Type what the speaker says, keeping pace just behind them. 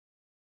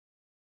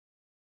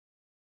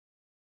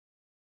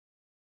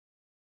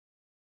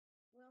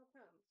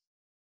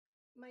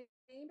My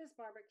name is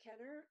Barbara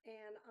Kenner,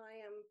 and I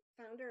am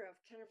founder of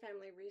Kenner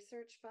Family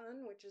Research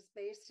Fund, which is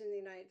based in the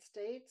United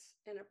States,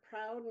 and a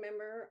proud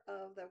member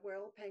of the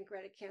World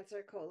Pancreatic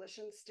Cancer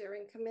Coalition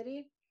Steering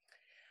Committee.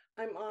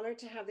 I'm honored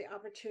to have the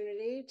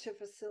opportunity to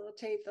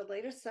facilitate the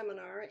latest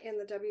seminar in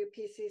the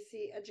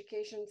WPCC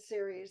education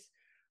series,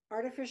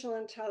 Artificial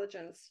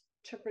Intelligence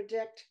to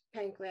Predict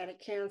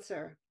Pancreatic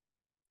Cancer.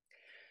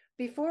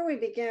 Before we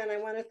begin, I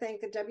want to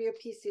thank the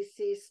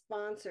WPCC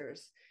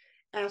sponsors,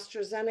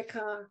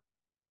 AstraZeneca,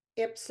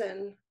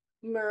 Ipsen,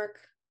 Merck,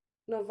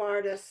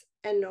 Novartis,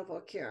 and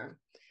Novocure.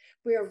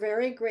 We are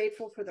very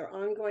grateful for their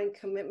ongoing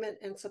commitment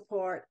and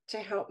support to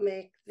help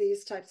make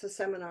these types of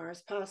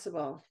seminars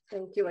possible.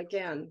 Thank you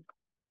again.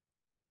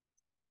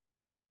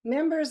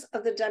 Members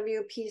of the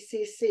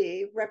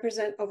WPCC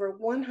represent over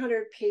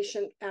 100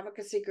 patient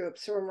advocacy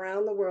groups from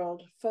around the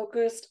world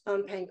focused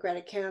on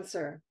pancreatic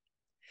cancer.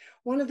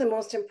 One of the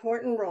most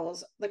important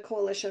roles the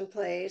coalition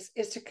plays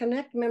is to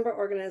connect member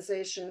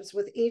organizations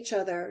with each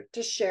other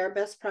to share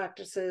best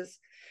practices,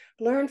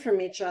 learn from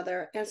each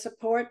other, and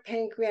support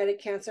pancreatic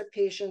cancer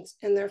patients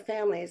and their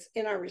families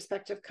in our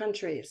respective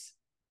countries.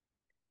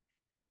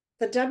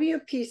 The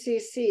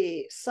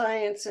WPCC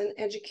Science and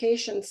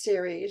Education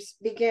Series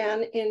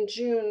began in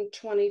June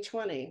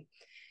 2020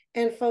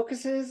 and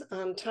focuses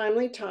on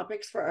timely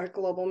topics for our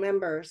global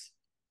members.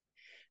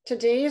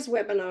 Today's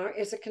webinar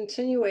is a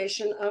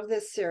continuation of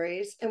this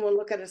series and will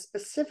look at a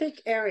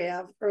specific area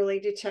of early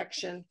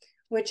detection,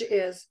 which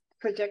is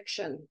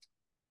prediction.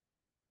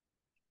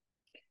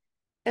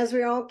 As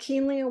we're all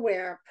keenly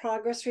aware,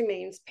 progress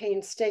remains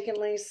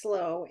painstakingly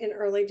slow in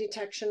early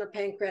detection of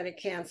pancreatic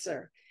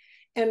cancer,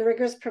 and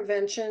rigorous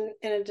prevention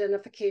and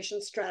identification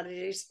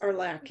strategies are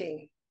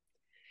lacking.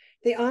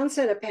 The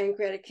onset of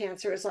pancreatic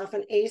cancer is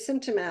often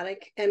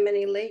asymptomatic, and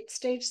many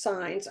late-stage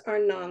signs are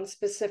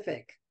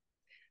nonspecific.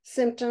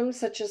 Symptoms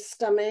such as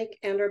stomach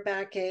and or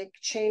backache,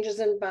 changes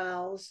in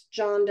bowels,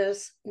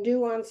 jaundice,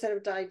 new onset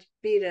of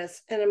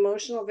diabetes, and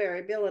emotional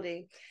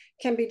variability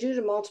can be due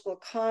to multiple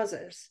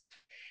causes.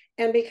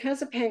 And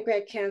because of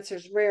pancreatic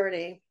cancer's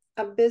rarity,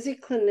 a busy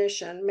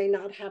clinician may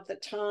not have the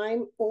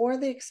time or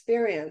the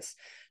experience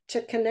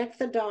to connect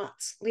the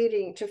dots,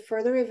 leading to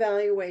further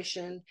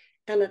evaluation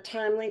and a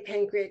timely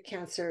pancreatic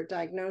cancer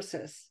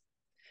diagnosis.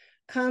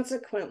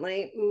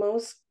 Consequently,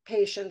 most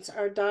patients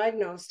are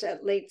diagnosed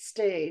at late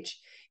stage,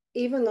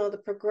 even though the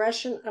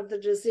progression of the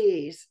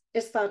disease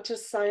is thought to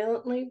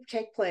silently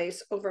take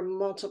place over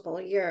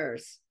multiple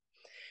years.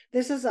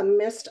 This is a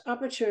missed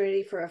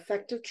opportunity for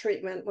effective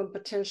treatment when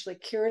potentially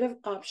curative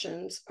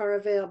options are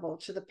available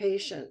to the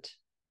patient.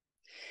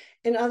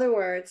 In other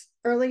words,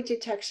 early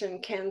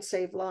detection can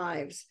save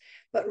lives,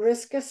 but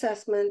risk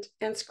assessment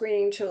and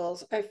screening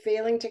tools are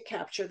failing to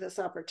capture this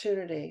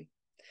opportunity.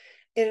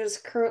 It is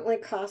currently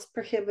cost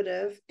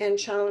prohibitive and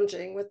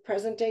challenging with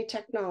present-day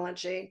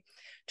technology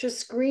to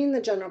screen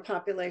the general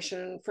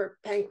population for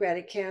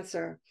pancreatic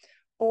cancer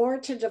or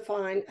to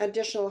define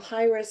additional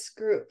high-risk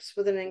groups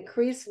with an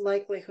increased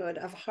likelihood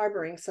of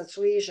harboring such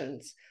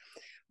lesions,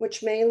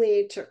 which may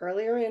lead to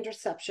earlier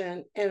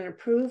interception and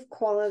improved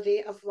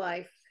quality of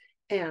life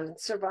and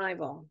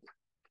survival.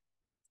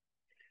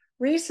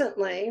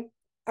 Recently,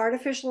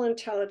 artificial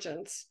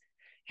intelligence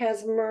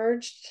has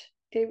emerged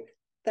as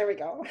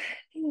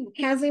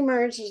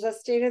a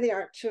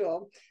state-of-the-art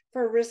tool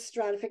for risk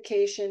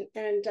stratification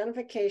and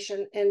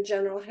identification in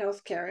general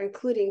healthcare,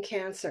 including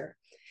cancer.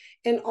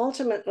 And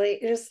ultimately,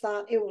 it is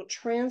thought it will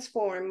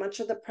transform much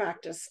of the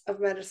practice of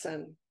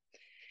medicine.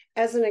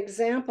 As an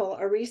example,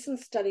 a recent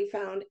study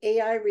found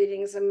AI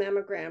readings of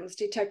mammograms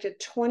detected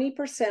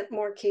 20%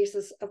 more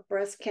cases of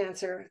breast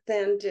cancer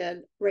than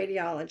did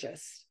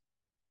radiologists.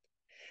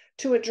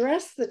 To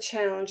address the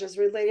challenges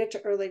related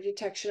to early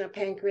detection of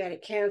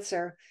pancreatic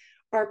cancer,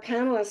 our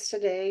panelists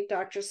today,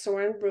 Dr.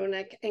 Søren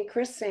Brunak and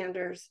Chris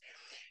Sanders,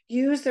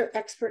 use their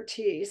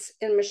expertise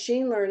in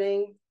machine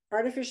learning,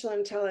 artificial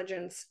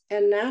intelligence,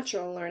 and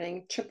natural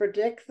learning to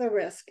predict the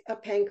risk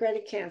of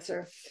pancreatic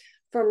cancer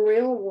from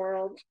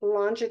real-world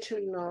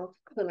longitudinal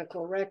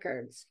clinical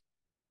records.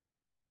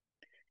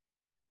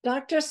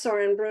 Dr.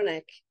 Søren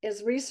Brunak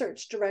is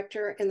research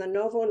director in the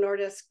Novo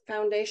Nordisk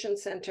Foundation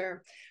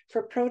Center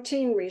for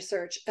Protein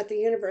Research at the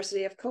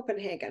University of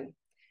Copenhagen.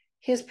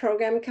 His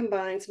program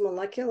combines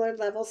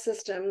molecular-level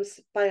systems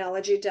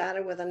biology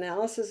data with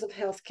analysis of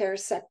healthcare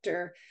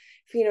sector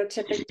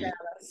phenotypic data,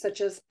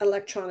 such as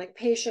electronic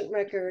patient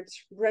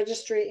records,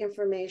 registry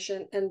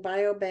information, and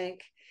biobank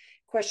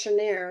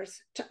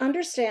questionnaires to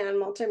understand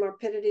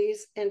multimorbidities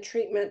and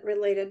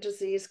treatment-related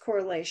disease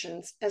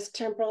correlations as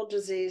temporal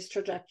disease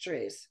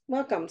trajectories.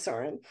 Welcome,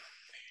 Søren,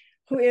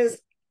 who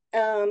is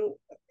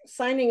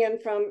signing in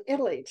from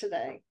Italy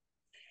today.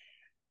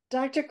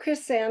 Dr.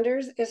 Chris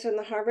Sanders is from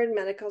the Harvard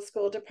Medical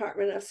School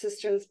Department of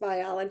Systems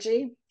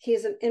Biology. He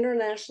is an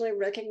internationally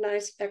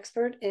recognized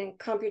expert in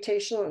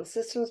computational and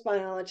systems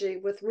biology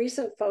with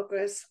recent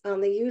focus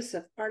on the use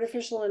of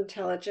artificial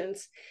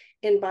intelligence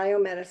in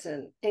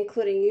biomedicine,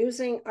 including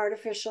using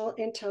artificial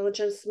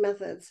intelligence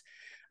methods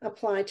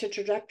applied to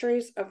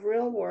trajectories of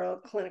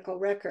real-world clinical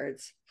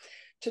records.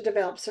 to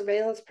develop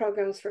surveillance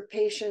programs for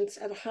patients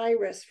at high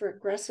risk for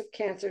aggressive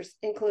cancers,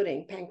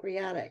 including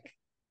pancreatic.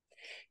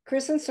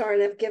 Chris and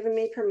Søren have given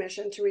me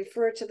permission to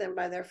refer to them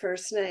by their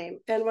first name,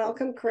 and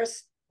welcome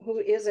Chris, who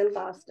is in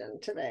Boston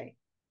today.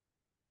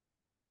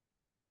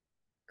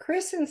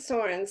 Chris and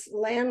Søren's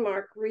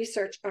landmark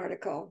research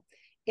article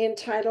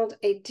entitled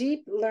A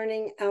Deep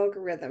Learning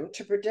Algorithm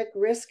to Predict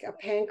Risk of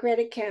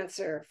Pancreatic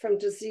Cancer from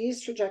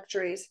Disease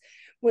Trajectories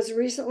was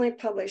recently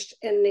published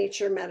in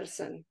Nature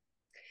Medicine.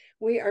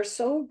 We are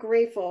so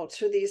grateful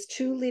to these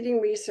two leading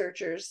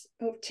researchers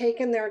who've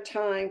taken their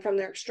time from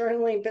their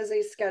extraordinarily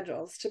busy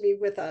schedules to be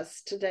with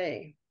us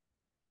today.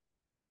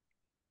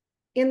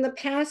 In the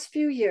past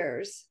few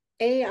years,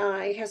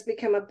 AI has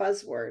become a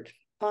buzzword,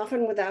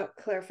 often without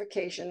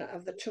clarification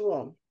of the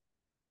tool.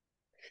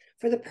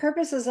 For the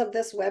purposes of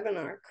this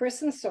webinar,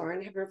 Chris and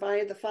Søren have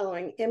provided the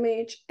following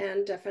image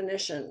and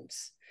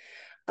definitions.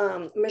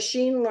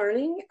 Machine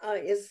learning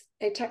is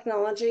a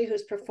technology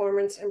whose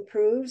performance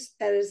improves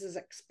as it is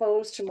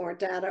exposed to more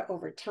data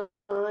over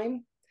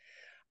time.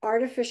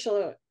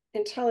 Artificial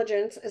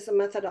intelligence is a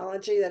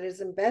methodology that is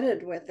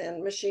embedded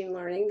within machine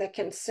learning that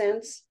can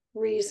sense,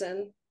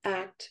 reason,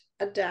 act,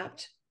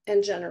 adapt,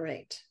 and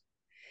generate.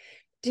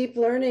 Deep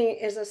learning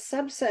is a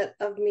subset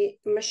of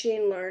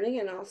machine learning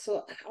and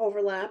also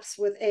overlaps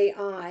with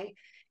AI,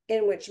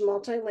 in which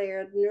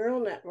multi-layered neural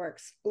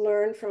networks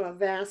learn from a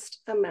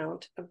vast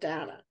amount of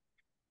data.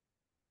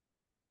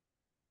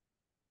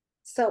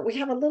 So we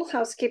have a little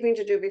housekeeping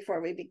to do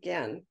before we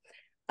begin.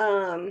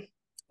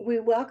 We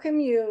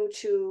welcome you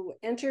to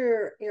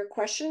enter your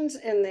questions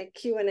in the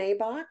Q&A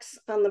box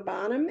on the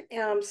bottom.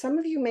 Some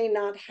of you may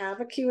not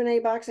have a Q&A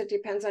box. It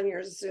depends on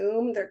your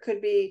Zoom. There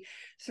could be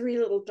 3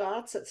 little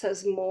dots that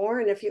says more.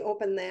 And if you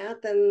open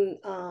that, then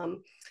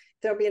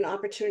there'll be an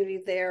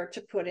opportunity there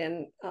to put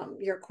in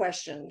your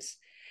questions.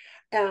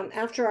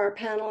 After our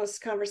panelists'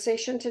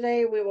 conversation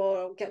today, we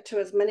will get to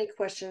as many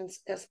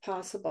questions as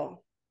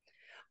possible.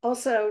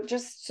 Also,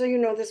 just so you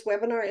know, this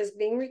webinar is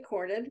being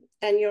recorded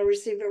and you'll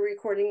receive a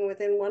recording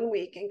within 1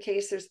 week in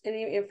case there's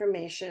any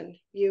information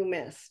you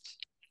missed.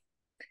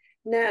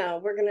 Now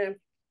we're going to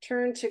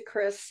turn to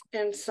Chris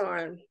and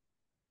Søren.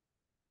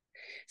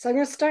 So I'm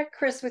going to start,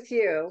 Chris, with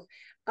you.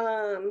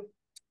 And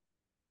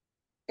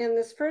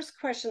this first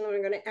question that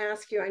I'm going to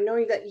ask you, I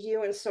know that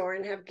you and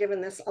Søren have given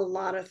this a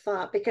lot of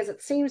thought because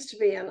it seems to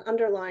be an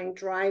underlying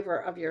driver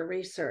of your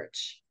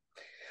research.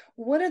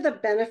 What are the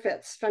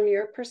benefits from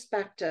your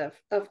perspective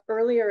of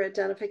earlier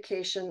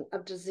identification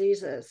of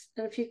diseases?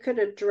 And if you could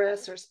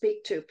address or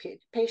speak to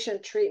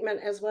patient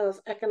treatment as well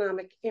as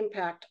economic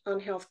impact on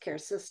healthcare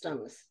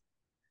systems.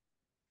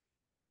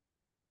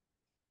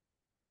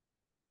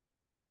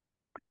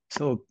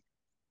 So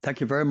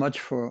thank you very much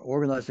for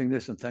organizing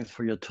this, and thanks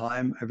for your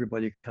time,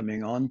 everybody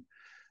coming on.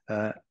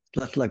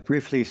 Let's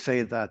briefly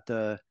say that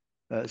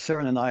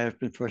Søren and I have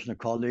been professional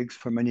colleagues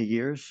for many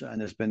years,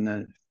 and it's been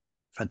a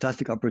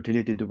fantastic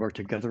opportunity to work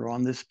together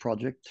on this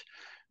project,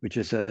 which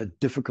is a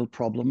difficult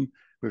problem.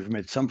 We've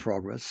made some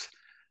progress.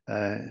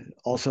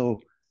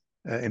 Also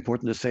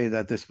important to say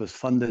that this was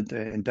funded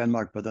in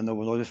Denmark by the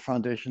Novo Nordisk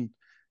Foundation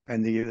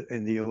and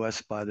in the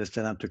US by the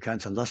Stand Up to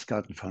Cancer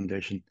Lustgarten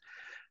Foundation.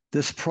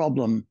 This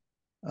problem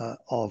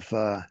of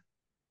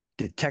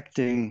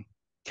detecting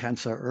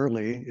cancer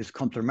early is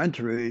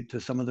complementary to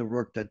some of the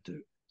work that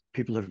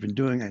people have been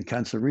doing in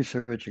cancer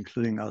research,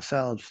 including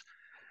ourselves,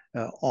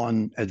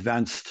 on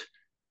advanced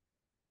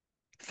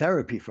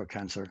therapy for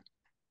cancer.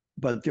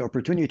 But the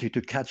opportunity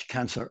to catch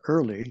cancer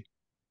early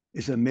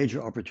is a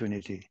major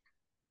opportunity.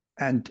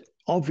 And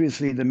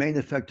obviously, the main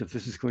effect of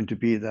this is going to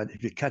be that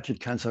if you catch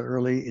cancer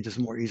early, it is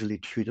more easily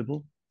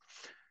treatable.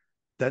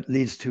 That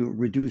leads to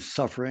reduced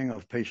suffering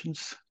of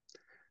patients,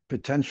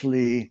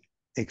 potentially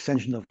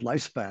extension of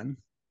lifespan,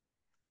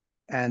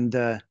 and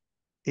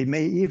it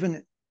may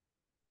even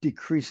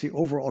decrease the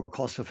overall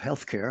cost of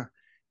healthcare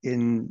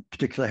in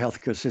particular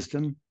healthcare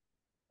system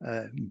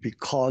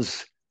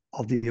because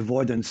of the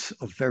avoidance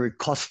of very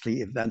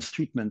costly advanced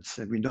treatments.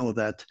 And we know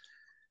that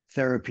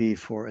therapy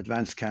for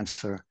advanced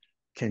cancer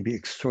can be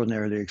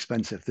extraordinarily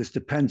expensive. This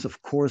depends,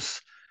 of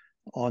course,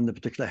 on the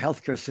particular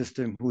healthcare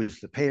system. Who is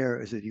the payer?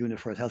 Is it a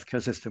unified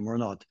healthcare system or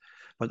not?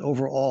 But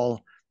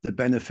overall, the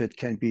benefit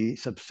can be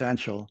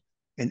substantial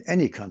in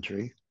any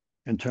country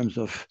in terms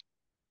of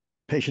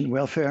patient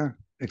welfare,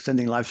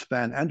 extending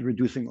lifespan, and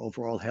reducing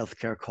overall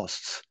healthcare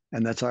costs.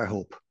 And that's our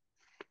hope.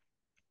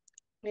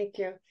 Thank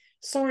you.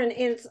 Søren,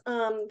 is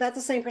that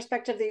the same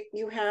perspective that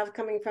you have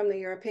coming from the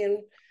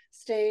European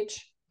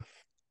stage?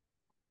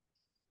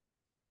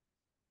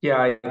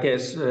 Yeah, I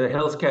guess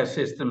healthcare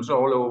systems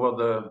all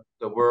over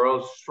the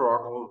world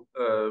struggle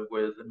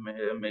with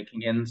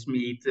making ends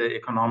meet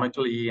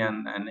economically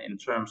and in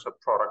terms of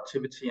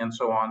productivity and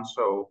so on.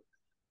 So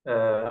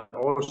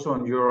also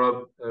in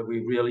Europe,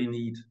 we really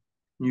need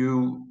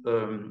new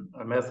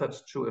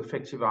methods to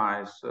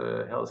effectivize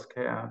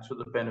healthcare to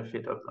the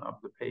benefit of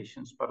the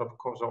patients, but of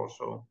course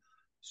also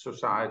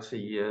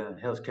society,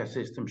 healthcare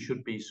system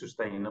should be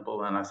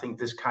sustainable. And I think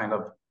this kind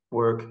of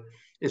work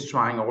is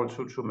trying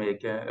also to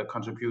make a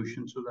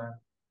contribution to that.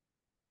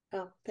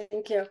 Oh,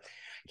 thank you.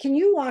 Can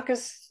you walk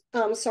us,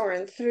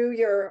 Søren, through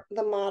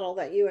the model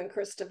that you and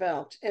Chris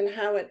developed and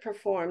how it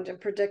performed in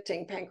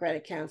predicting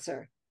pancreatic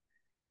cancer?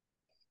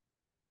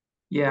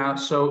 Yeah,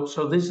 so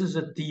this is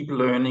a deep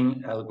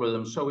learning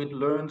algorithm. So it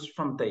learns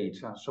from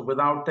data. So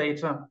without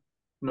data,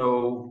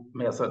 no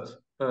method.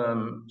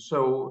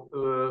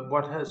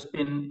 What has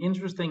been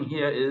interesting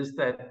here is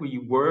that we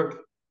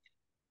work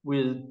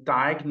with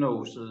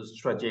diagnosis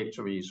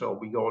trajectories, or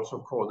we also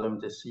call them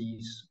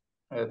disease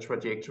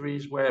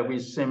trajectories, where we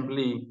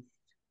simply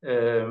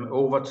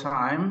over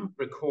time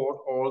record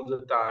all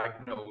the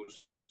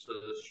diagnoses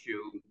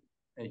you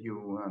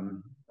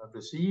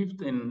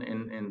received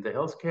in the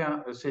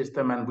healthcare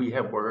system, and we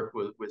have worked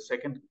with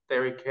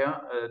secondary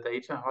care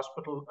data,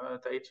 hospital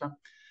data.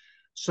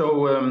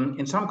 So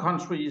in some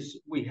countries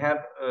we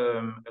have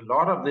a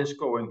lot of this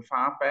going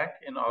far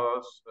back, in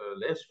others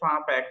less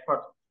far back,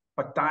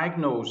 but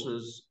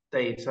diagnosis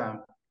data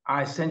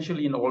are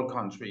essentially in all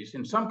countries.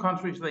 In some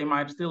countries they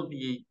might still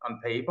be on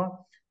paper.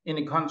 In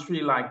a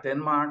country like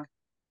Denmark,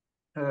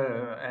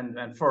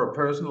 and for a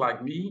person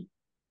like me,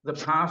 the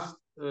past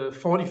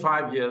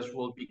 45 years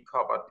will be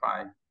covered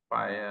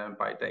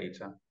by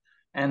data.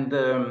 And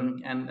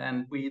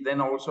we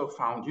then also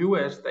found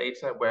US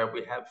data where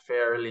we have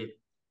fairly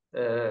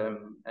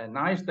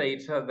nice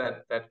data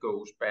that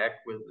goes back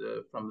with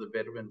from the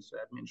Veterans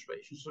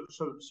Administration.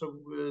 So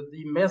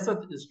the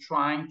method is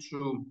trying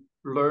to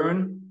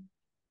learn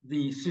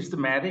the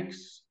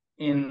systematics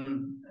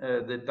in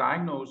the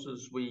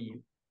diagnosis we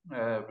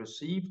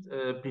received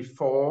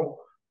before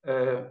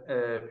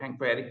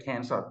pancreatic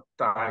cancer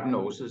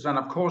diagnosis, and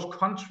of course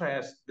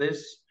contrast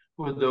this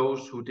with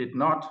those who did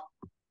not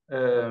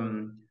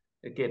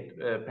get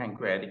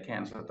pancreatic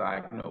cancer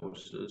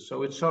diagnosis.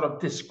 So it's sort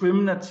of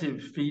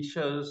discriminative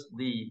features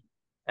the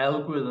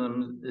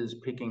algorithm is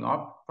picking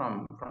up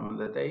from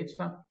the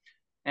data.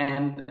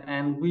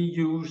 And we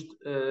used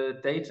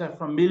data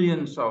from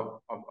millions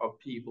of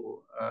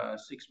people,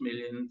 6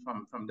 million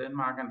from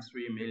Denmark and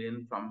 3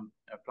 million from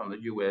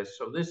the US.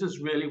 So this is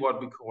really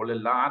what we call a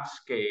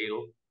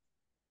large-scale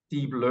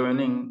deep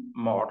learning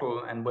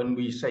model. And when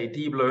we say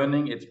deep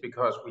learning, it's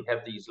because we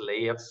have these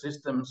layered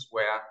systems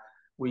where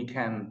we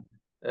can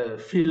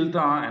filter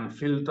and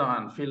filter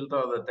and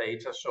filter the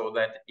data so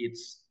that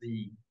it's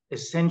the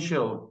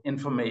essential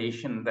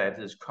information that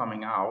is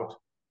coming out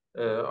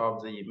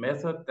of the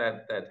method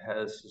that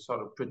has sort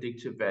of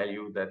predictive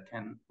value that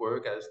can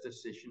work as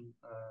decision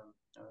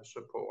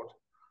support.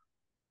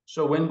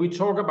 So when we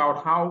talk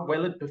about how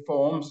well it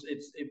performs,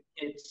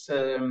 it's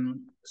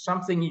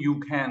something you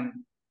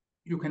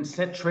can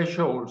set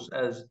thresholds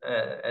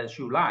as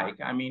you like.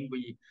 I mean,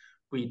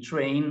 we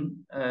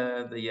train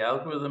the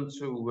algorithm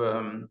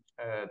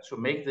to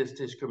make this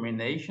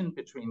discrimination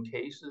between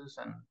cases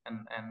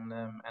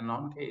and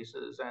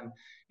non-cases. And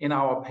in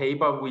our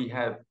paper, we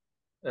have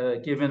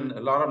given a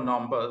lot of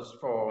numbers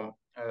for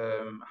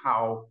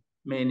how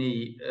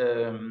many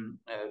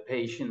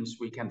patients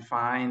we can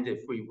find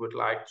if we would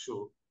like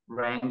to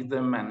rank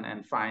them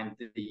and find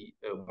the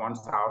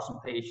 1,000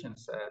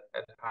 patients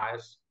at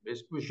highest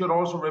risk. We should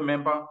also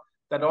remember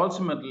that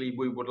ultimately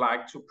we would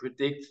like to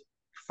predict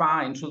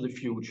far into the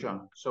future.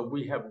 So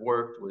we have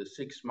worked with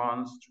 6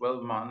 months,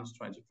 12 months,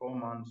 24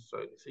 months,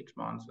 36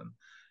 months,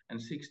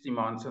 and 60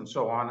 months, and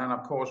so on. And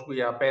of course,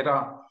 we are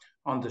better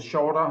on the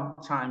shorter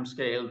time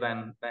scale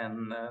than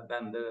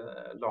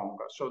the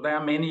longer. So there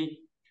are many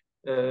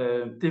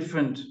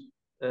different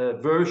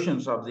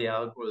versions of the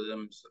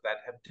algorithms that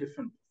have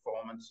different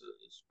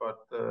performances, but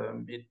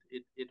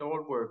it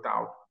all worked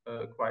out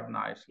quite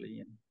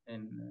nicely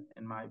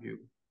in my view.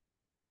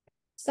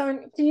 So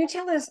can you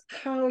tell us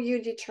how you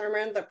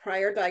determined the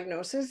prior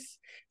diagnosis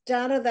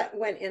data that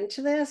went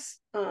into this?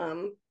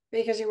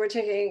 Because you were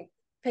taking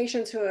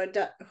patients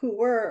who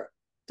were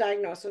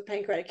diagnosed with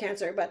pancreatic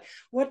cancer, but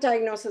what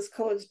diagnosis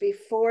codes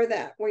before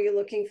that were you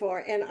looking for?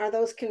 And are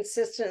those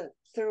consistent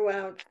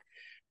throughout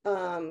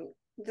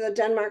the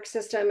Denmark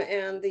system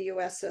and the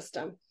US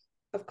system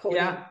of coding?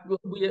 Yeah,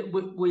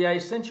 we are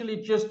essentially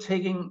just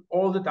taking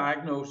all the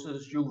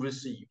diagnoses you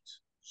received.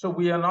 So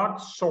we are not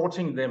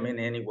sorting them in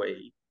any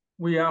way.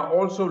 We are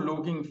also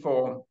looking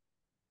for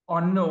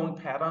unknown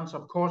patterns.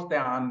 Of course,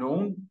 there are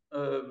known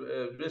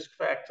risk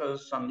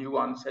factors, some new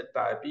onset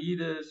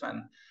diabetes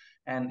and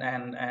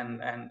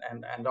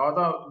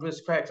other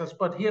risk factors.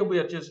 But here we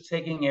are just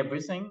taking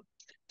everything,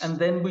 and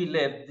then we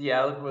let the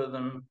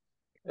algorithm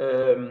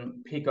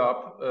pick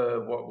up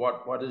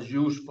what is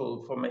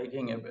useful for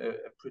making a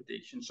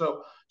prediction.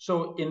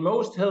 So in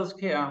most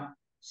healthcare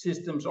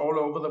systems all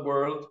over the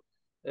world,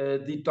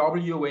 the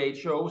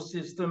WHO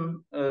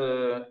system,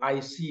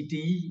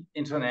 ICD,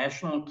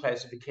 International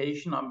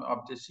Classification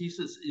of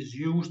Diseases, is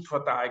used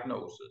for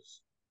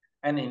diagnosis.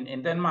 And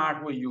in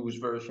Denmark, we use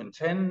version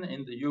 10.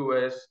 In the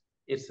US,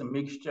 it's a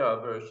mixture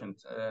of version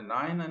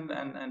 9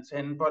 and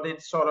 10, but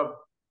it's sort of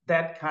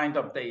that kind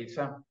of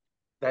data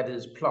that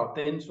is plugged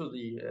into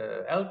the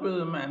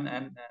algorithm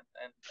and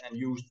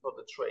used for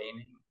the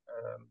training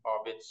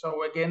of it.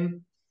 So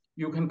again,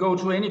 you can go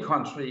to any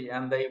country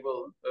and they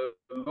will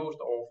most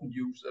often often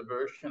use a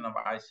version of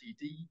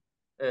ICD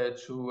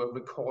to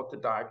record the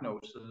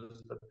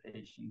diagnosis that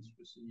patients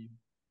receive.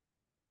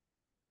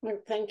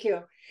 Thank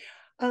you.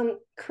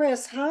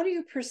 Chris, how do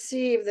you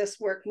perceive this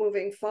work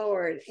moving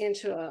forward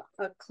into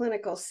a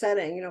clinical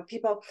setting? You know,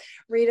 people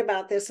read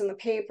about this in the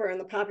paper and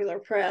the popular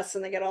press,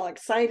 and they get all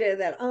excited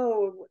that,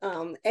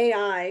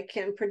 AI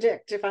can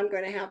predict if I'm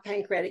going to have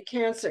pancreatic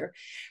cancer.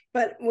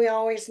 But we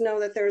always know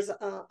that there's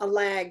a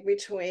lag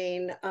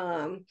between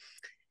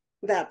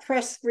that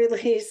press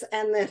release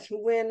and then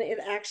when it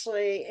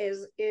actually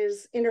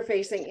is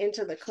interfacing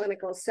into the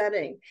clinical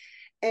setting.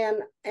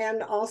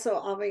 And also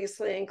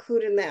obviously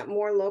include in that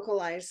more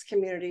localized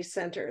community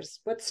centers.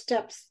 What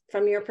steps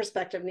from your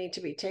perspective need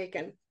to be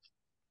taken?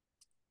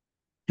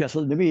 Yeah, so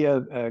let me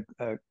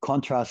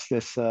contrast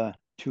this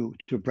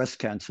to breast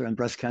cancer. And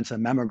breast cancer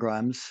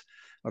mammograms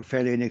are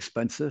fairly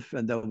inexpensive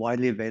and they're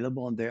widely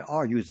available and they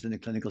are used in a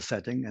clinical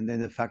setting. And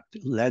then in fact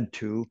led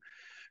to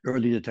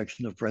early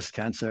detection of breast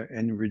cancer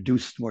and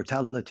reduced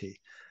mortality.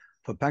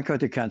 For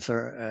pancreatic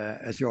cancer,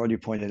 as you already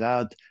pointed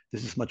out,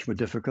 this is much more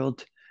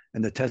difficult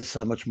and the tests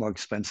are much more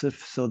expensive.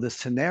 So the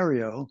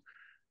scenario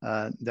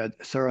that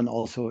Søren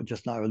also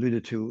just now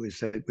alluded to is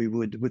that we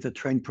would, with a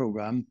train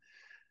program,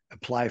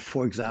 apply,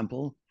 for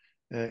example,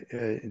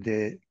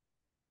 the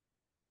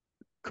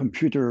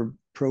computer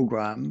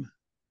program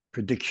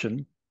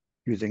prediction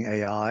using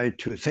AI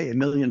to say 1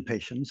 million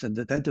patients and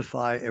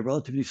identify a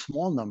relatively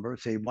small number,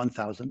 say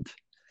 1,000,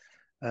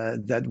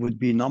 that would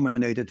be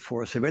nominated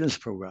for a surveillance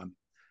program.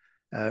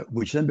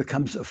 Which then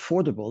becomes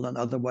affordable and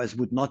otherwise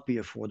would not be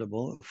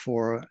affordable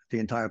for the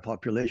entire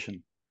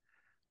population.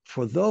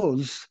 For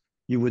those,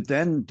 you would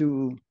then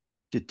do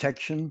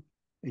detection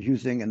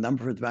using a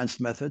number of advanced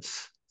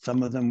methods.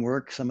 Some of them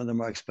work, some of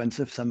them are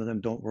expensive, some of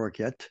them don't work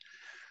yet.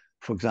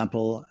 For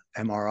example,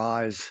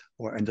 MRIs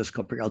or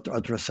endoscopic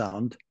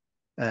ultrasound.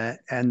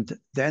 And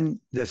then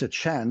there's a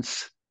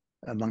chance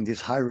among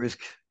these high-risk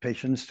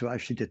patients to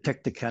actually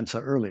detect the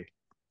cancer early.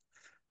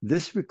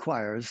 This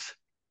requires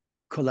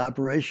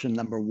collaboration,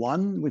 number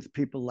one, with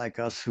people like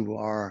us who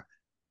are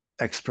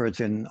experts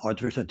in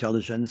artificial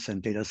intelligence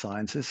and data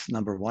sciences,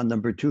 number one.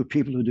 Number two,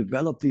 people who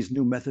develop these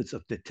new methods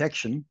of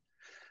detection,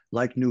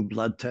 like new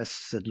blood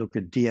tests that look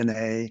at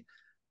DNA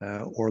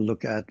or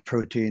look at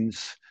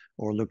proteins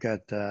or look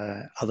at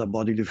other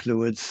bodily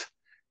fluids.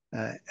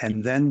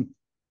 And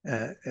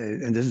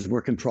this is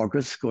work in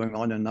progress going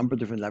on in a number of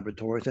different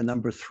laboratories. And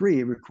number three,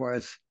 it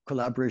requires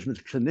collaboration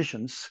with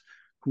clinicians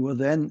who are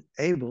then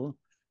able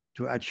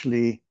to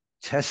actually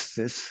test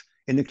this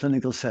in a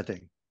clinical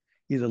setting,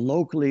 either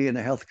locally in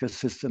a healthcare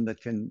system that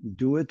can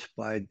do it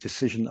by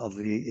decision of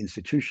the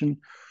institution,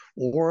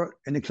 or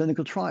in a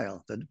clinical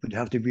trial that would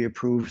have to be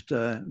approved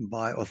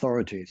by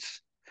authorities.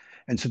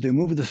 And so to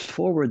move this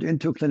forward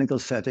into a clinical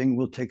setting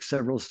will take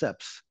several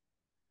steps.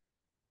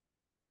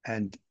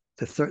 And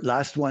the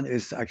last one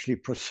is actually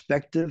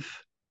prospective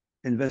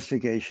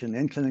investigation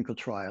in clinical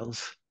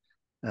trials.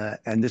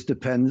 And this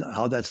depends,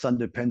 how that's done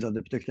depends on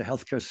the particular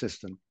healthcare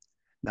system.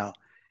 Now,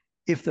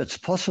 if that's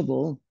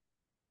possible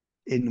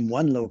in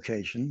one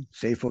location,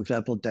 say, for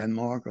example,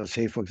 Denmark, or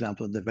say, for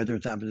example, the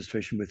Veterans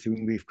Administration with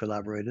whom we've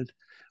collaborated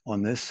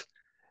on this,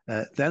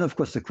 then, of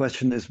course, the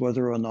question is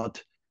whether or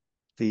not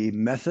the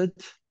method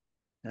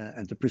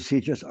and the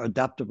procedures are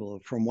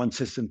adaptable from one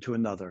system to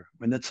another.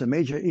 When that's a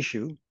major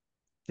issue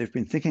they've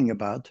been thinking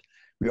about,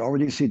 we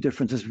already see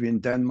differences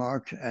between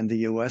Denmark and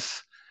the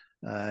US,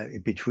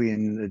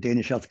 between the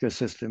Danish healthcare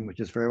system, which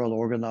is very well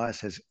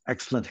organized, has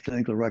excellent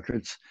clinical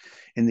records.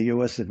 In the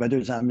US, the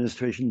Veterans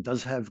Administration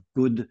does have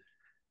good,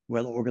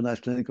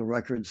 well-organized clinical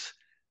records,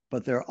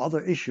 but there are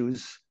other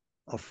issues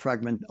of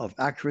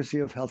accuracy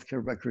of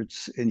healthcare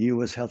records in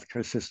US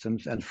healthcare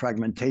systems and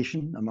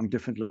fragmentation among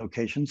different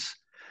locations.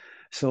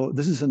 So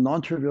this is a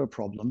non-trivial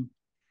problem.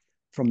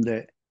 From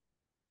the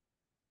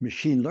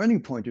machine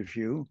learning point of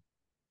view,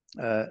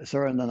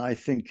 Søren and I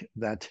think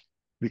that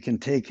we can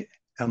take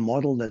a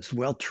model that's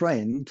well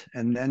trained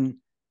and then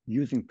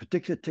using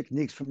particular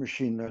techniques for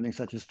machine learning,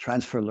 such as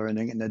transfer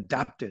learning, and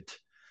adapt it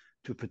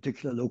to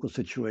particular local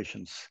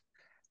situations.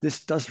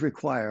 This does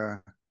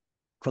require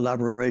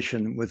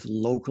collaboration with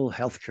local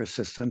healthcare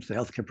systems, the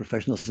healthcare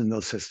professionals in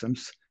those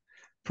systems.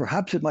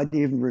 Perhaps it might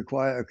even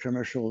require a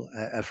commercial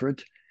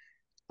effort.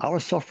 Our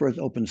software is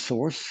open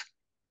source,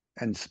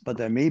 but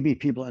there may be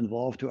people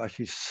involved to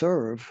actually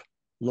serve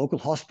local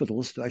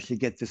hospitals to actually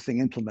get this thing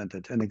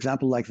implemented. An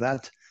example like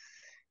that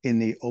in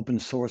the open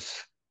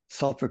source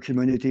software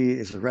community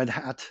is Red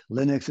Hat.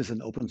 Linux is an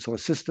open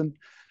source system,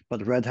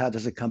 but Red Hat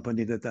is a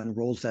company that then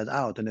rolls that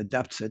out and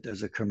adapts it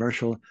as a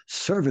commercial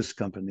service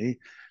company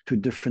to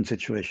different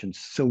situations.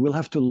 So we'll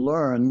have to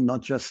learn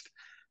not just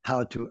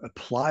how to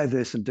apply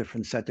this in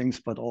different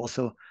settings, but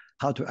also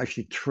how to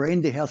actually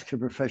train the healthcare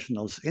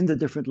professionals in the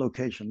different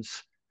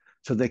locations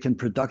so they can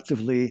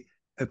productively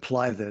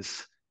apply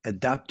this,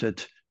 adapt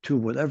it to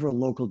whatever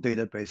local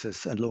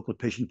databases and local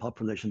patient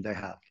population they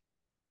have.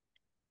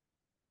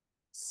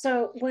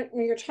 So when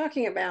you're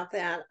talking about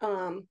that,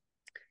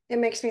 it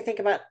makes me think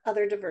about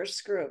other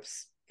diverse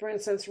groups. for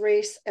instance,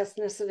 race,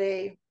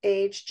 ethnicity,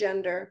 age,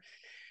 gender.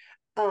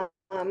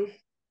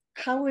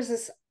 How is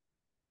this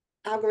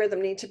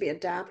algorithm need to be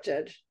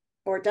adapted,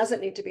 or does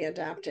it need to be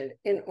adapted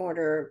in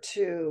order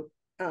to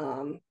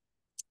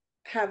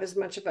have as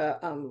much of a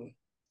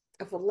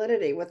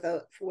validity with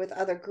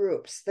other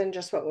groups than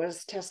just what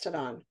was tested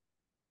on?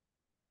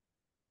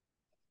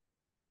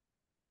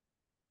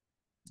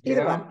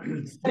 Either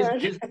one.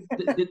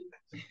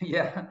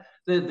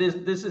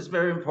 This is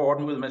very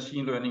important with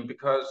machine learning,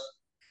 because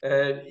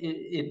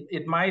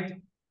it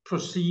might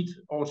proceed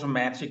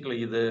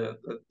automatically, the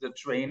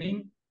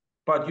training,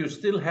 but you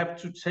still have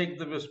to take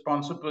the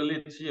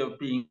responsibility of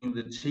being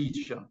the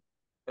teacher,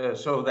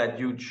 so that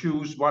you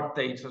choose what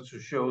data to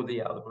show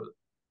the algorithm.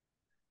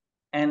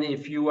 And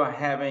if you are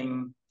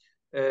having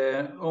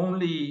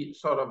only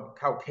sort of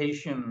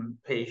Caucasian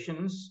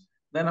patients,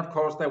 then of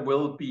course there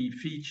will be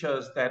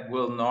features that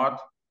will not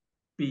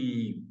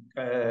be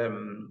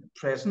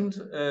present,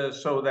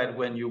 so that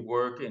when you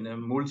work in a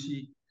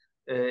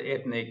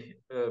multi-ethnic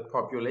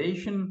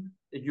population,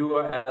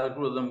 your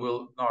algorithm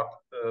will not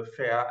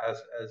fare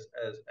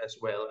as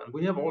well. And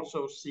we have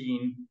also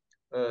seen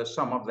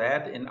some of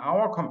that in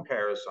our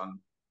comparison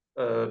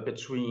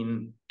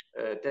between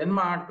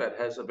Denmark, that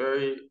has a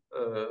very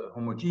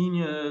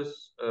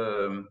homogeneous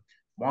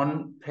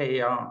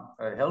one-payer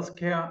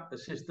healthcare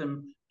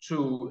system,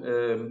 to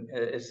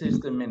a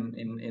system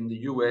in the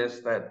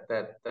US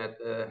that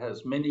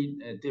has many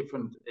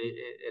different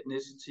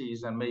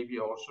ethnicities and maybe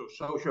also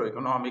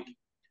socioeconomic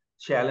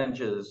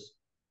challenges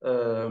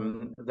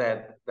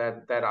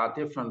that are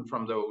different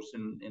from those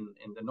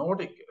in the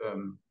Nordic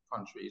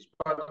countries.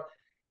 But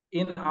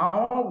in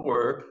our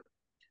work,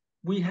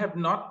 we have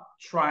not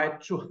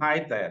tried to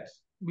hide that.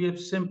 We have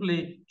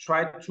simply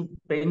tried to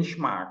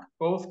benchmark.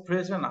 Both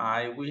Chris and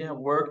I, we have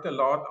worked a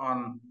lot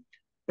on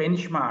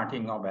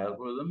benchmarking of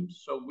algorithms.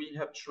 So we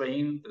have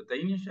trained the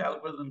Danish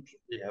algorithms,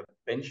 we have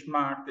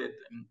benchmarked it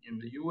in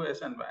the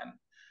US and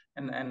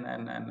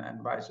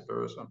vice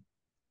versa.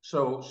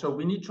 So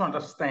we need to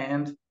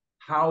understand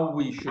how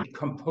we should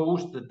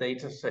compose the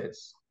data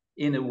sets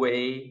in a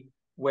way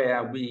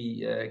where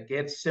we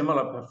get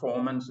similar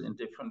performance in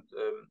different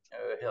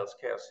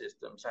healthcare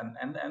systems.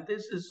 And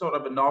this is sort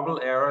of a novel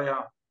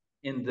area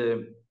in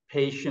the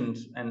patient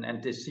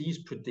and disease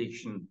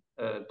prediction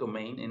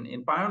domain.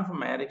 In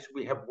bioinformatics,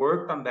 we have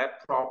worked on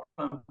that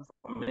problem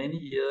for many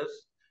years.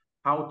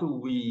 How do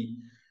we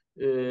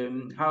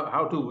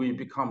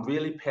become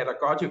really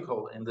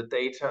pedagogical in the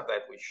data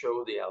that we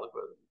show the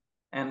algorithm?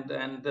 And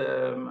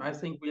I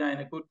think we are in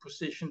a good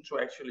position to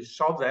actually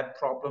solve that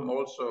problem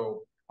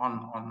also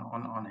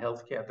on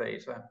healthcare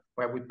data,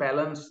 where we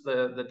balance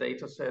the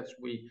data sets.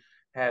 We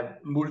have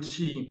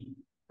morbidity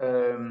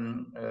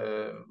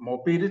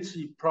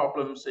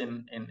problems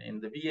in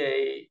the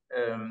VA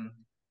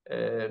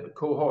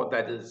cohort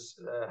that is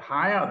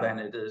higher than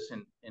it is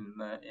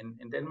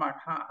in Denmark.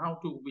 How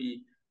do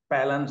we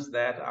balance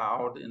that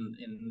out in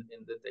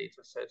the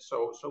data set?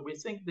 So we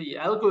think the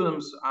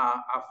algorithms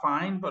are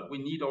fine, but we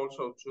need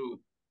also to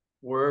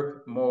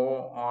work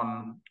more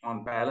on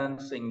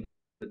balancing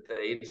the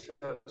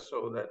data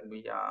so that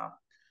we are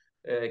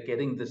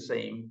getting the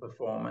same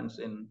performance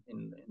in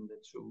the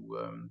two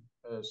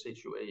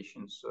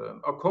situations.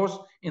 Of course,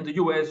 in the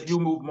US, you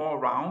move more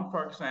around,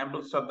 for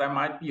example, so there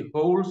might be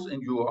holes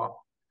in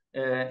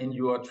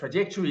your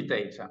trajectory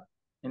data.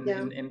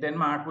 In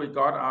Denmark, we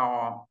got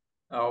our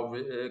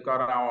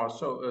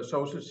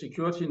social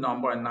security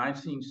number in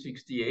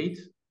 1968.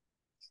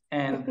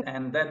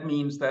 And that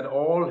means that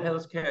all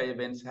healthcare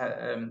events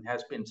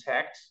has been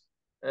tagged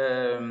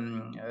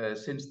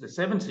since the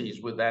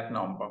 70s with that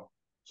number.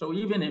 So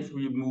even if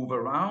we move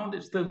around,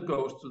 it still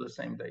goes to the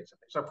same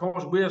database. Of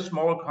course, we're a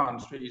small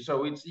country,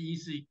 so it's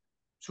easy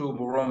to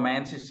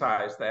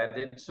romanticize that.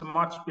 It's a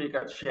much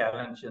bigger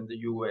challenge in the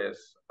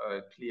US,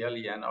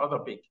 clearly, and other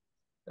big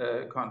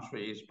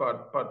countries.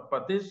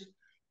 But this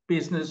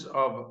business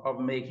of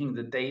making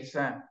the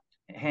data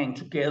hang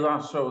together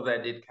so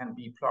that it can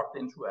be plugged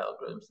into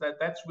algorithms,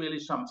 that's really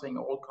something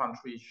all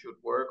countries should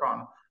work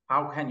on.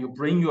 How can you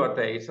bring your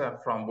data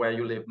from where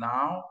you live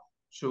now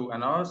to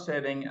another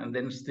setting and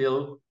then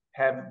still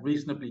have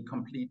reasonably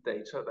complete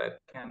data that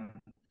can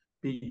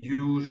be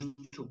used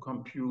to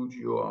compute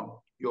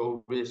your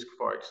risk,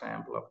 for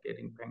example, of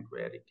getting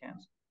pancreatic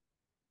cancer?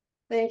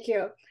 Thank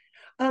you.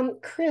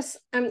 Chris,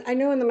 I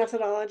know in the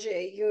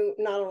methodology, you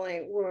not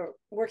only were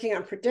working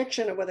on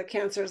prediction of whether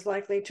cancer is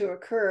likely to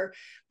occur,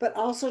 but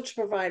also to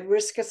provide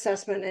risk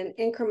assessment and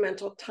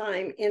incremental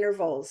time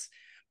intervals.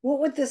 What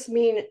would this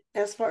mean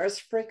as far as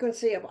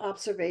frequency of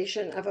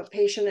observation of a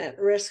patient at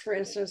risk, for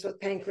instance, with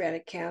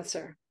pancreatic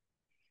cancer?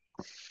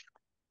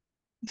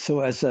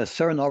 So as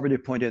Søren already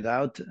pointed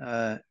out,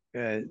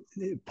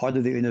 part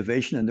of the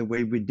innovation and the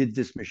way we did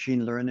this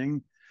machine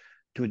learning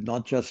to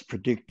not just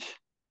predict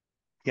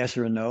yes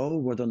or no,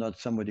 whether or not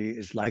somebody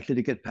is likely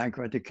to get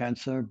pancreatic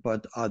cancer,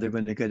 but are they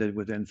going to get it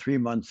within 3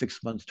 months,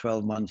 6 months,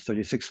 12 months,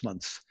 36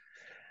 months?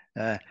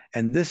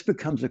 And this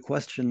becomes a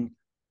question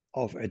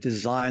of a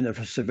design of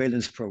a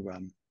surveillance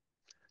program.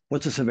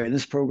 What's a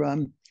surveillance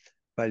program?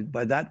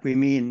 By that, we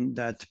mean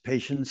that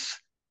patients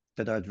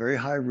that are at very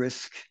high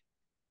risk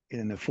in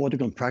an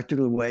affordable and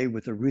practical way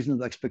with a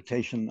reasonable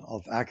expectation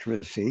of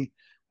accuracy,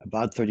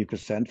 about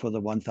 30% for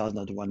the 1,000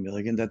 out of 1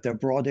 million, that they're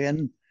brought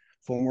in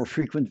for more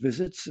frequent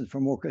visits and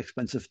for more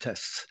expensive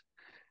tests.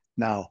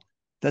 Now,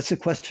 that's a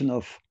question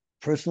of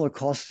personal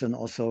costs and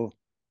also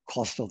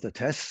cost of the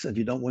tests, and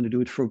you don't want to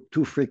do it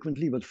too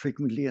frequently, but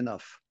frequently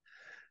enough.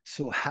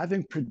 So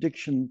having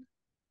prediction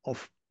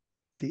of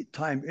the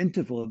time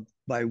interval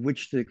by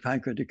which the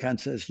pancreatic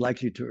cancer is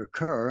likely to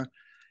occur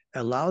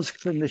allows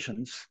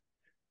clinicians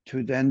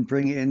to then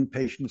bring in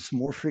patients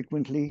more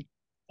frequently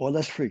or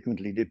less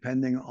frequently,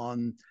 depending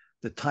on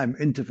the time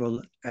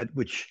interval at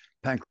which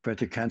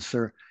pancreatic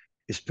cancer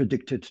is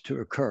predicted to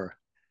occur.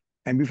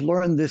 And we've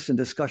learned this in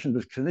discussions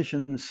with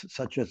clinicians,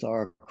 such as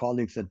our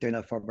colleagues at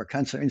Dana-Farber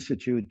Cancer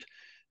Institute,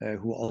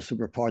 who also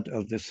were part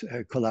of this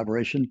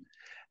collaboration.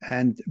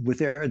 And with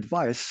their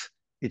advice,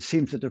 it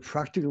seems that the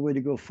practical way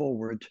to go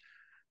forward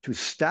to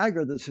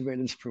stagger the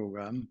surveillance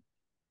program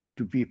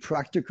to be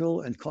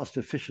practical and cost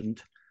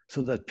efficient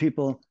so that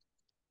people,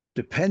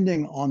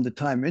 depending on the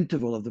time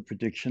interval of the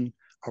prediction,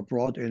 are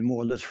brought in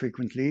more or less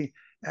frequently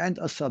and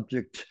are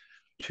subject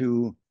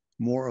to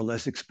more or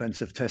less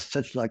expensive tests,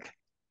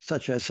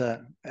 such as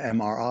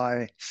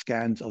MRI,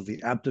 scans of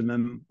the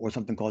abdomen, or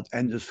something called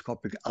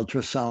endoscopic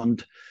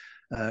ultrasound,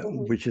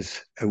 which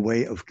is a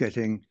way of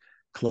getting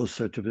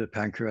closer to the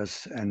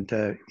pancreas and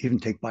even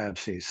take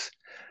biopsies.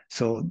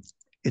 So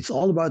it's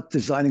all about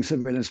designing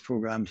surveillance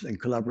programs in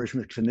collaboration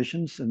with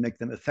clinicians and make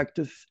them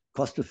effective,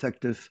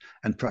 cost-effective,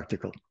 and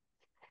practical.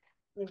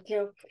 Thank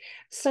you.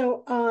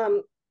 So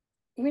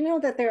we know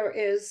that there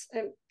is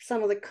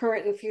some of the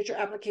current and future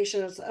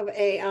applications of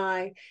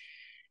AI.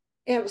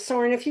 And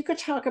Søren, if you could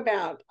talk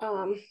about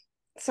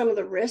some of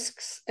the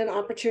risks and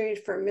opportunity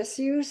for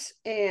misuse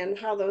and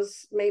how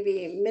those may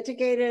be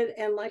mitigated,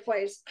 and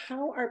likewise,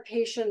 how are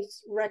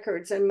patients'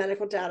 records and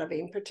medical data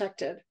being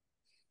protected?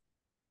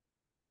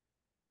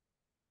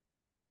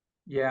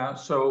 Yeah,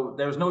 so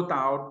there's no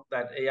doubt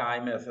that AI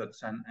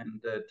methods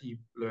and deep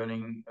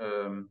learning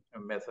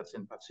methods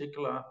in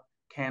particular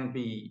can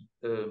be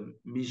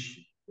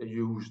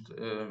misused.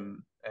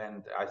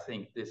 And I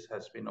think this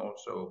has been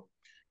also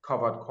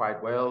covered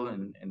quite well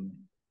in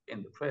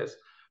the press.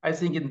 I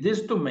think in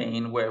this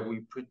domain where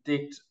we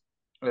predict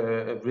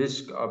a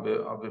risk of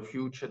a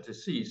future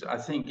disease, I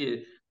think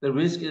the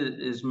risk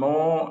is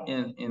more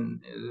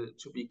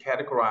to be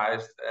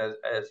categorized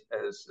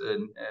as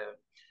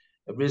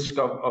a risk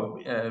of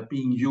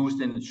being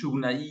used in a too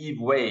naive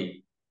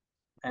way,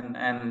 and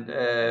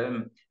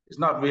it's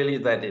not really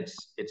that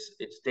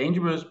it's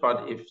dangerous,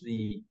 but if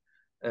the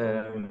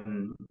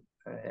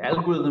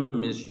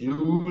algorithm is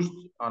used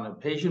on a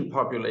patient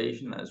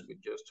population, as we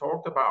just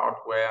talked about,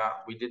 where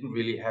we didn't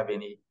really have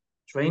any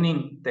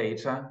training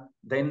data,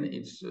 then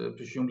it's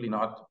presumably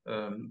not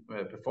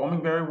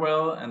performing very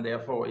well, and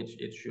therefore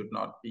it should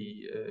not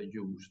be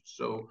used.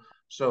 So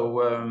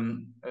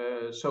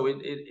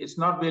it's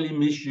not really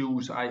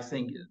misuse. I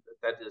think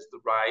that is the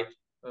right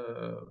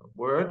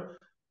word,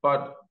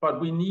 but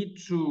we need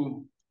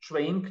to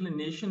train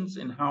clinicians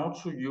in how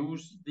to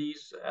use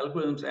these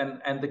algorithms,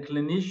 and the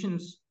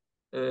clinicians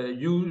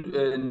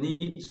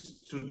needs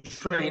to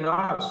train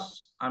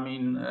us. I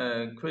mean,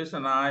 Chris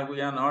and I,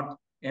 we are not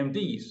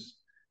MDs,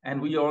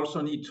 and we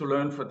also need to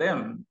learn for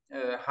them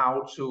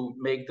how to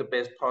make the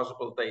best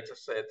possible data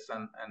sets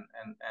and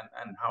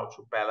how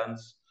to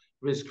balance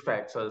risk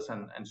factors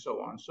and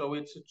so on. So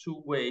it's a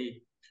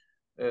two-way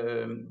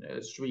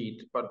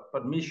street,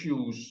 but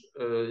misuse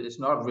is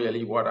not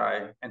really what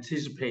I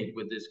anticipate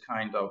with this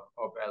kind of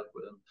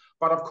algorithm.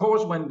 But of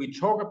course, when we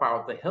talk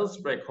about the health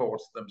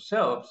records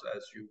themselves,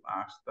 as you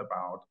asked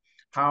about,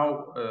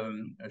 how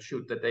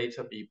should the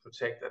data be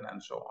protected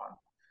and so on,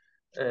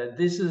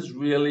 this is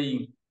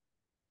really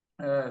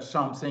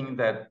something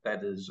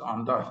that is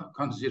under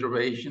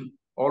consideration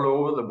all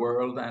over the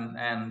world,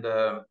 and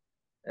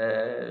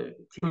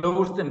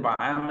closed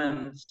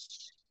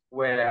environments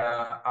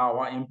where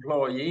our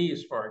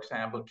employees, for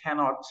example,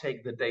 cannot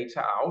take the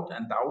data out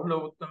and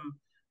download them,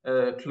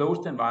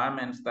 closed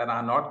environments that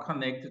are not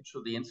connected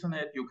to the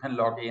internet. You can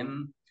log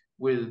in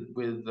with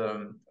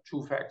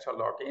two-factor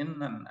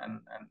login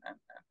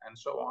and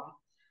so on.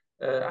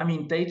 I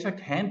mean, data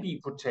can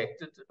be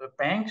protected.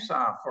 Banks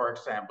are, for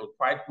example,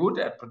 quite good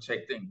at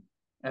protecting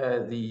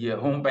the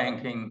home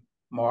banking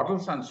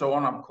models and so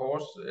on. Of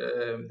course,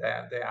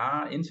 there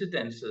are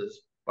incidences,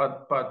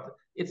 but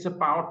it's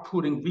about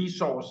putting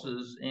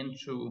resources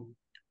into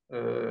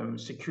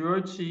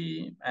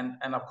security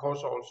and of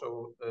course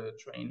also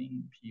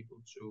training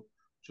people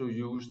to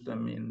use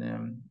them in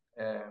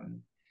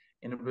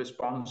a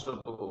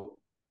responsible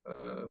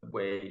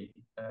way.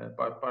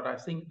 But I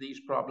think these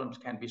problems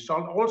can be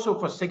solved also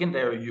for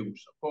secondary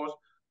use. Of course,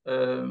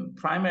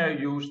 primary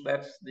use,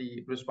 that's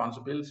the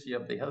responsibility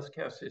of the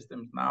healthcare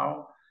systems.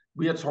 Now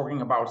we are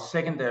talking about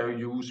secondary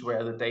use,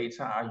 where the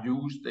data are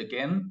used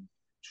again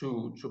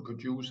to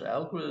produce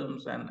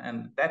algorithms,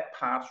 and that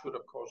part should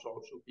of course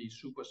also be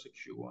super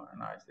secure.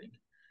 And I think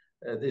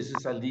this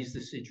is at least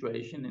the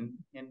situation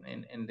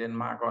in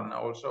Denmark, and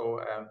also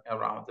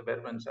around the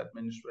Veterans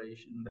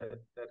Administration that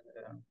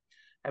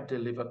have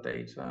delivered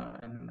data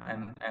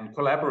and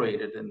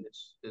collaborated in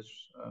this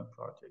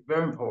project.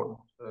 Very important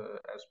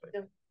aspect.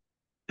 Yeah.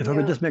 If I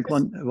could just make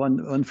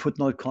one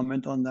footnote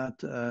comment on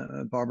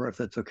that, Barbara, if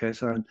that's okay,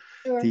 Søren.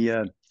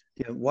 Sure.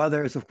 While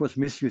there is, of course,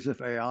 misuse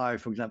of AI,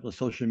 for example,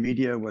 social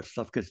media, where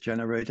stuff gets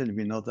generated, and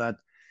we know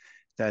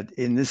that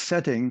in this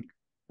setting,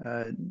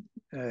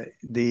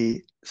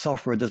 the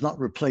software does not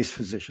replace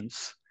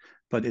physicians,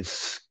 but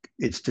it's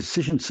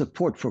decision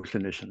support for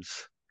clinicians.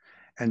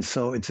 And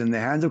so it's in the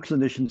hands of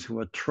clinicians who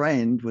are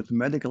trained with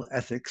medical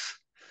ethics,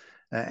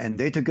 and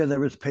they together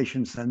with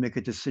patients then make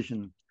a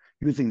decision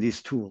using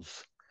these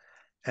tools.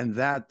 And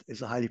that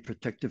is a highly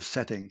protective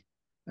setting,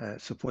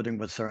 supporting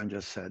what Søren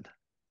just said.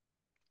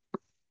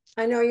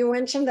 I know you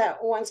mentioned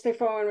that once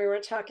before when we were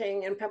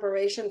talking in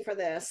preparation for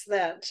this,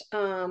 that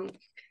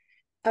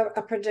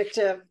a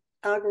predictive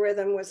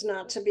algorithm was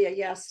not to be a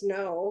yes,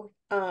 no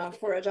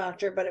for a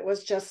doctor, but it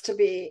was just to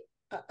be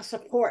a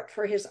support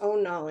for his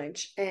own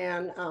knowledge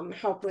and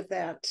help with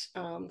that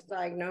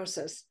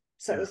diagnosis.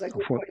 So it was a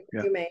good point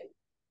you made.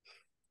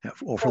 Yeah,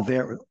 or for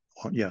their,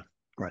 yeah,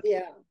 right.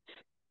 Yeah.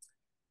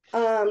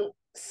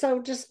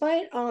 So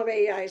despite all of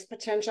AI's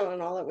potential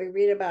and all that we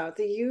read about,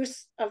 the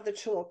use of the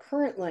tool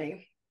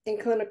currently in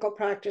clinical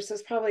practice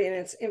is probably in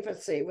its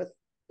infancy, with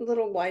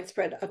little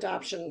widespread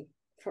adoption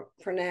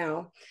for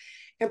now.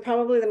 And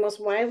probably the most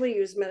widely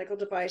used medical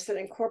device that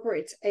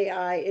incorporates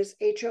AI is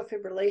atrial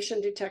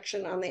fibrillation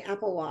detection on the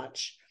Apple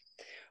Watch.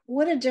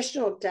 What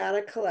additional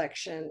data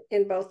collection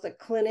in both the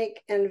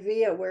clinic and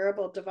via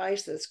wearable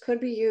devices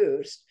could be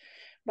used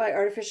by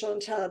artificial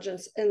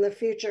intelligence in the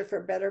future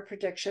for better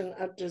prediction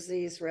of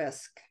disease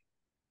risk?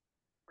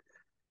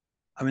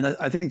 I mean,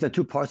 I think there are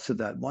two parts to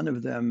that. One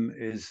of them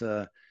is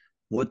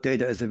what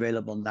data is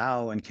available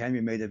now and can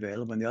be made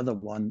available, and the other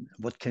one,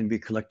 what can be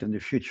collected in the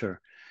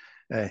future.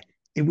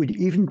 It would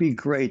even be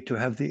great to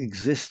have the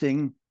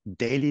existing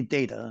daily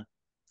data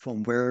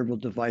from wearable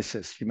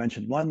devices. You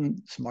mentioned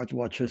one,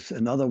 smartwatches,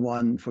 another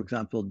one, for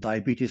example,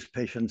 diabetes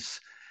patients.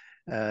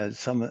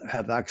 Some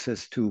have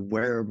access to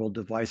wearable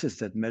devices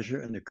that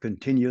measure in a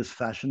continuous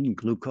fashion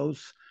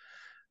glucose.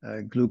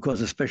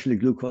 Glucose, especially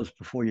glucose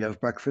before you have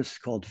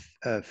breakfast, called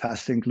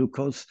fasting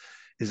glucose,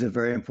 is a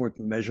very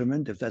important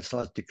measurement. If that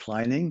starts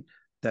declining,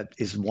 that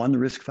is one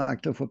risk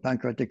factor for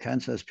pancreatic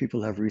cancer, as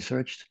people have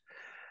researched.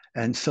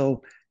 And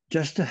so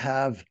just to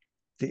have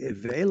the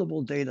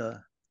available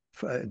data,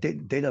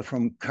 data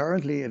from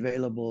currently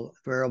available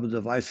wearable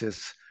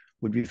devices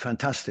would be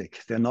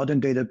fantastic. They're not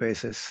in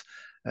databases.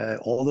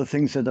 All the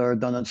things that are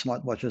done on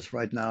smartwatches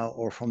right now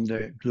or from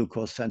the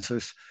glucose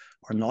sensors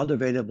are not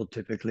available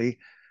typically.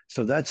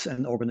 So that's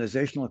an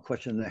organizational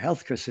question in the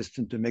healthcare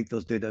system to make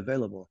those data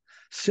available.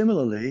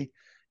 Similarly,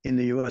 in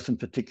the US in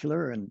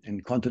particular, and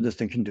in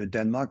contradistinction to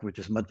Denmark, which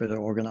is much better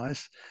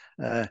organized,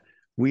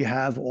 we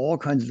have all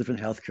kinds of different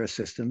healthcare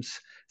systems.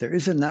 There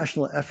is a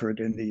national effort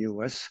in the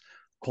US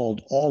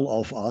called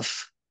All of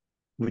Us,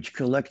 which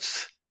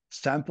collects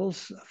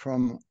samples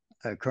from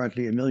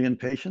currently 1 million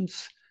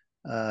patients,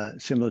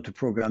 similar to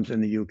programs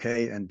in the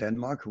UK and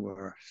Denmark, who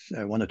are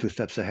 1 or 2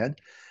 steps ahead.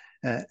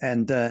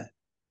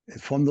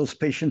 From those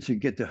patients, you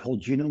get the whole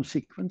genome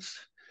sequence,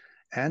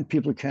 and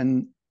people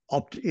can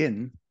opt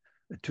in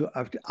to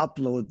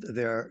upload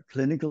their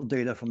clinical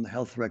data from the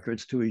health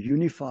records to a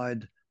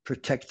unified,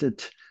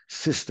 protected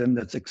system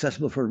that's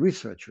accessible for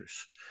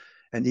researchers.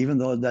 And even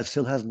though that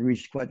still hasn't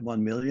reached quite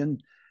 1 million,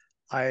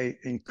 I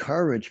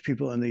encourage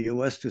people in the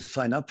US to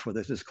sign up for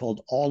this. It's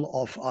called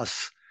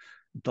allofus.org,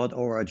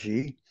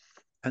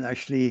 and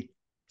actually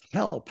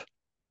help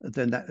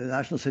the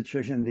national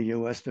situation in the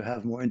US to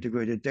have more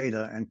integrated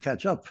data and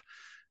catch up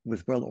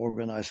with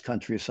well-organized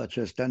countries such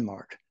as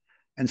Denmark.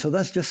 And so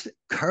that's just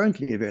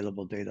currently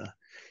available data.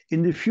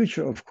 In the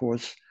future, of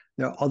course,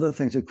 there are other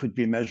things that could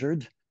be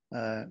measured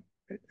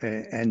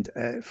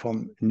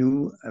from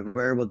new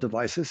wearable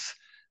devices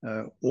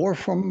or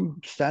from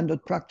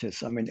standard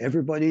practice. I mean,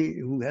 everybody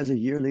who has a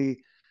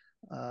yearly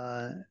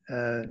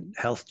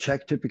health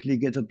check typically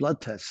gets a blood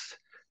test.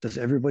 Does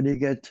everybody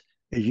get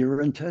a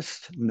urine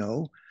test?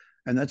 No.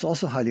 And that's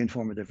also highly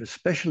informative,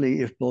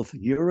 especially if both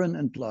urine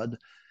and blood,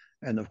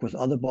 and of course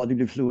other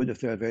bodily fluid,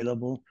 if they're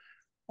available,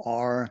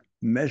 are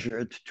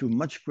measured to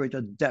much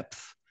greater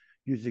depth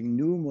using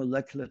new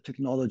molecular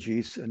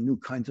technologies and new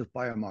kinds of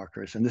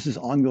biomarkers. And this is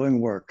ongoing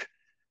work.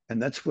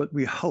 And that's what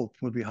we hope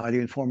will be highly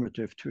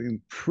informative to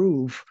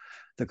improve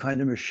the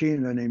kind of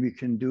machine learning we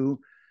can do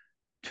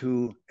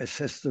to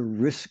assess the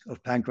risk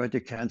of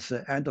pancreatic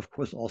cancer and, of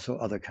course, also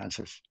other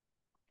cancers.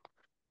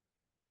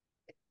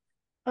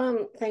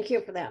 Thank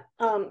you for that.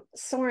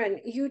 Søren,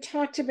 you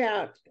talked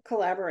about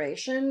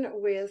collaboration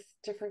with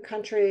different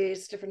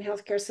countries, different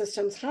healthcare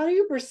systems. How do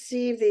you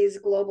perceive these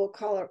global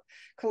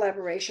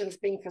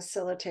collaborations being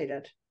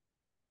facilitated?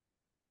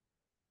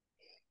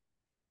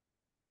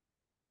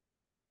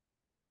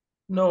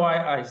 No,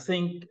 I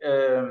think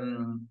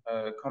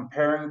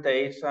comparing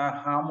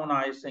data,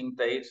 harmonizing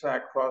data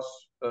across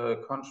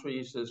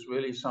countries is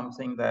really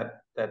something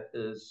that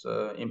is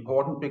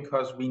important,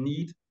 because we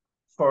need,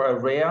 for a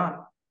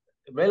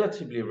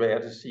relatively rare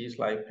disease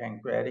like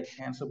pancreatic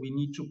cancer, we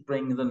need to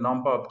bring the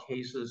number of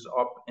cases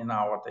up in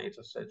our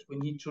data sets. We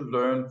need to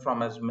learn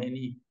from as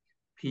many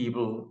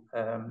people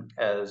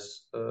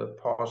as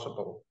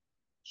possible.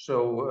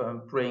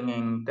 So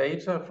bringing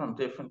data from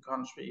different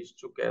countries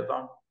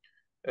together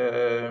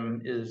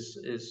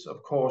is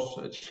of course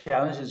a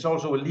challenge. It's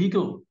also a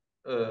legal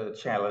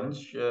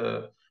challenge.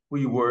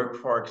 We work,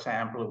 for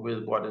example,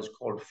 with what is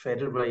called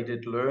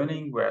federated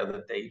learning, where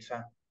the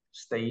data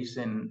stays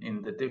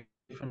in the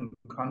different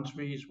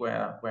countries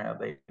where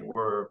they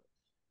were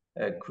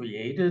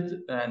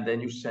created, and then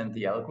you send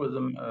the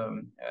algorithm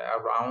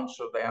around.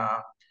 So there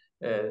are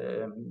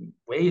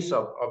ways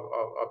of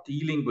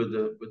dealing with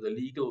the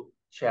legal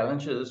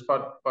challenges,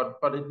 but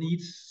it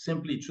needs,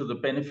 simply to the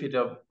benefit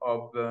of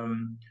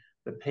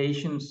the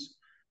patients,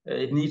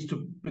 it needs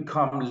to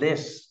become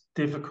less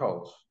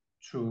difficult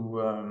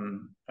to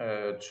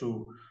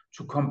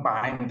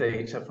combine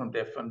data from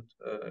different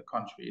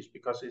countries,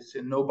 because it's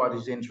in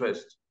nobody's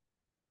interest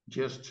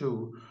just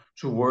to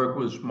work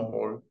with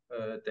small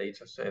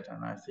data set,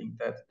 and I think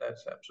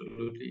that's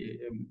absolutely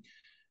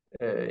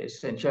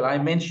essential. I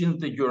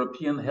mentioned the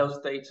European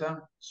health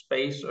data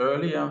space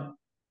earlier,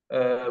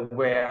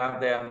 where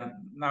there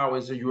now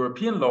is a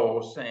European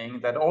law saying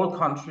that all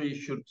countries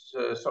should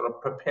sort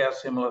of prepare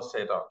similar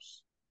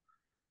setups,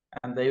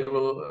 and they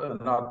will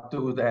not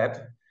do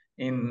that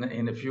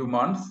in a few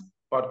months.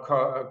 But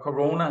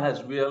Corona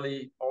has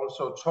really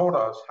also taught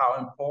us how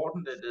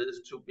important it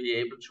is to be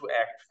able to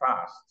act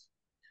fast.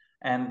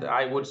 And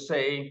I would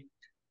say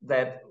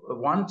that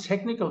one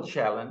technical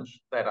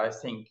challenge that I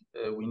think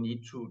we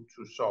need to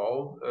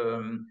solve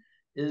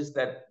is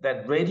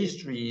that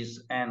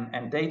registries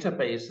and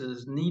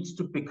databases needs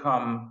to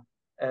become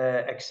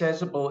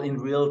accessible in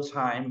real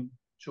time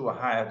to a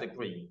higher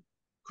degree.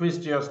 Chris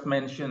just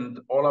mentioned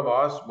All of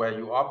Us, where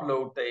you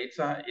upload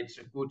data. It's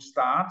a good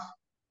start.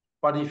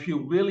 But if you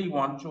really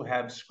want to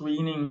have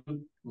screening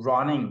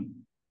running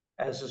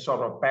as a sort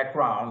of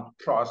background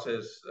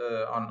process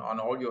on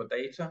all your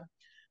data,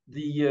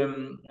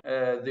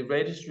 the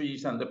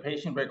registries and the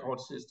patient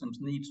record systems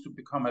needs to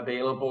become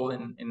available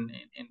in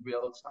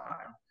real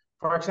time.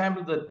 For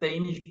example, the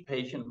Danish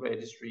patient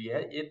registry,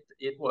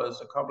 it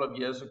was a couple of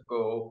years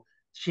ago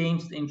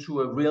changed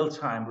into a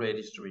real-time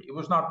registry. It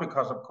was not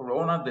because of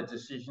Corona. The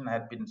decision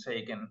had been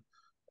taken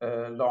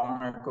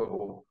long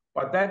ago.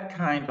 But that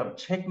kind of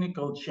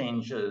technical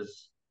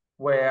changes,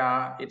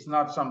 where it's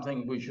not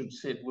something we should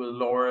sit with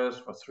lawyers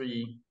for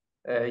 3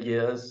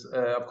 years.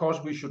 Of course,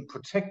 we should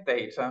protect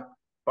data,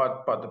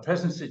 but the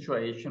present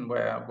situation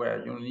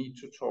where you need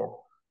to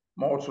talk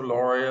more to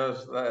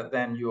lawyers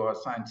than your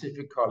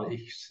scientific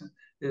colleagues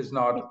is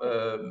not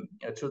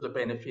to the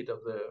benefit of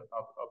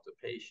the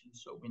patient.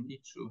 So we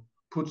need to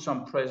put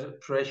some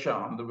pressure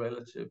on the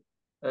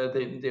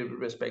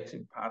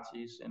respective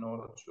parties in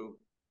order to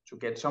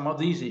get some of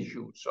these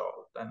issues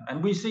solved.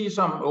 And we see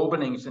some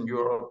openings in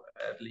Europe,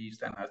 at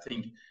least, and I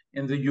think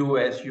in the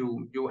US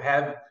you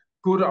have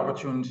good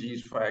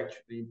opportunities for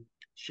actually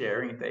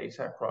sharing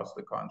data across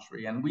the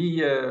country, and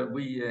we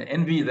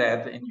envy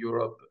that in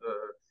Europe.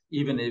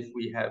 Even if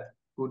we have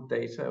good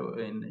data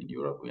in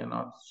Europe, we are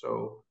not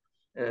so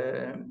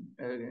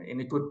in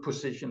a good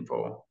position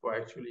for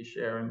actually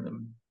sharing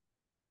them.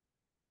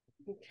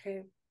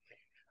 Okay.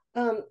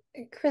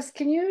 Chris,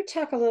 can you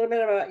talk a little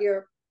bit about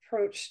your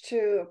approach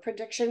to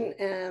prediction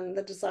and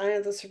the design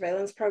of the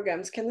surveillance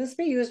programs? Can this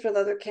be used with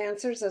other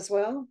cancers as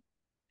well?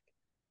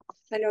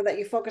 I know that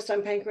you focused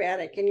on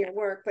pancreatic in your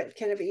work, but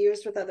can it be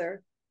used with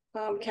other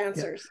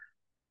cancers?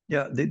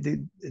 Yeah,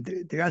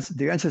 the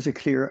answer is a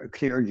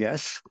clear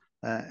yes,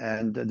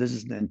 and this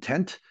is an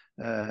intent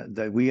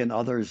that we and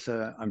others,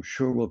 I'm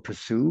sure, will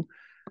pursue.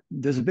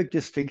 There's a big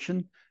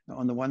distinction.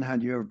 On the one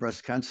hand, you have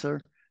breast cancer,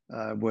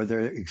 where there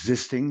are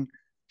existing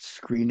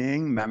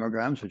screening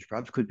mammograms, which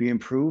perhaps could be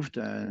improved,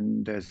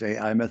 and there's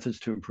AI methods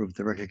to improve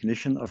the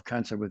recognition of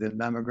cancer within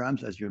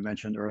mammograms, as you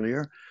mentioned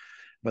earlier.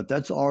 But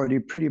that's already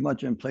pretty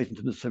much in place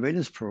into the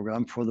surveillance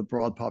program for the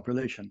broad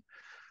population.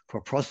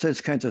 For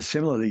prostate cancer,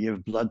 similarly, you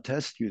have blood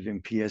tests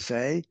using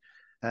PSA,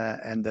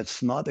 and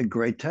that's not a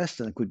great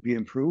test, and it could be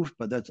improved,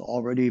 but that's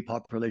already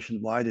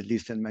population-wide, at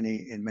least in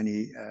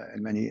many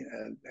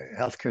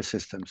healthcare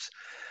systems.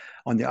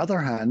 On the other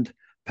hand,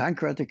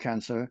 pancreatic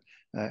cancer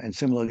and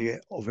similarly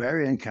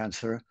ovarian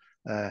cancer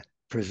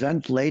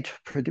present late,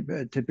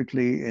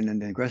 typically in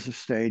an aggressive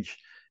stage,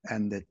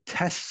 and the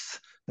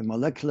tests, the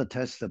molecular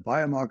tests, the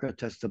biomarker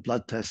tests, the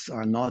blood tests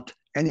are not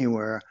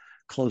anywhere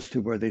close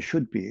to where they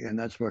should be, and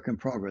that's work in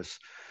progress.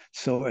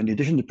 So in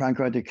addition to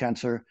pancreatic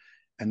cancer,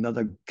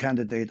 another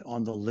candidate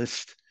on the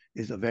list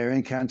is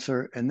ovarian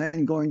cancer, and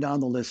then going down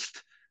the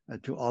list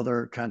to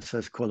other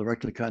cancers,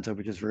 colorectal cancer,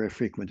 which is very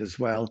frequent as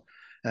well.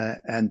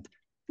 And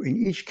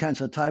In each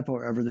cancer type,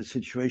 however, the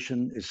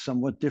situation is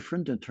somewhat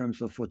different in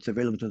terms of what's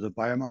available to the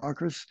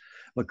biomarkers,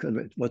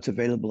 what's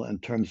available in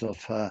terms of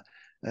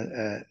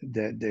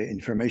the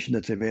information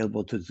that's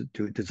available to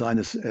design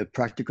a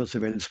practical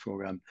surveillance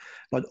program.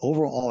 But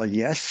overall,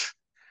 yes,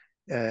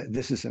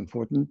 this is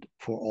important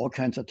for all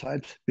cancer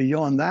types.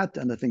 Beyond that,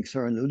 and I think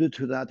Søren alluded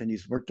to that, and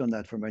he's worked on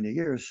that for many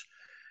years,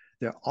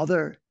 there are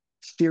other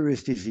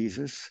serious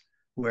diseases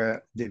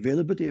where the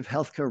availability of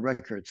healthcare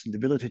records and the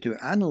ability to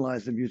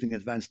analyze them using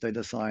advanced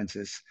data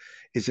sciences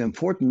is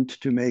important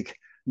to make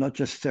not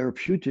just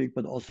therapeutic,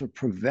 but also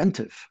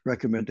preventive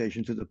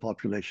recommendations to the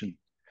population,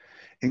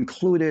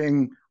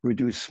 including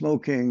reduce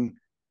smoking,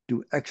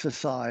 do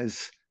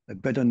exercise,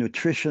 better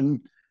nutrition,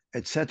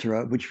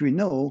 etc., which we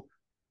know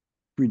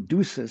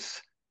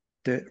reduces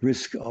the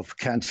risk of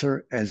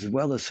cancer as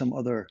well as some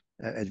other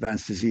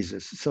advanced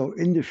diseases. So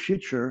in the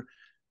future,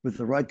 with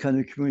the right kind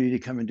of community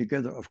coming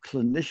together of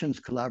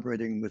clinicians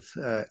collaborating with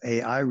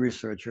AI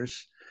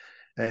researchers,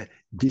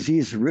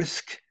 disease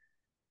risk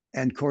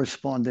and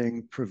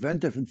corresponding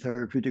preventive and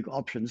therapeutic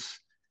options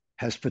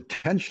has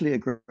potentially a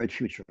great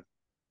future.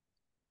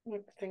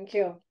 Thank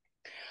you.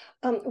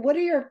 What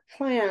are your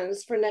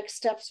plans for next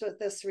steps with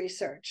this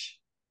research?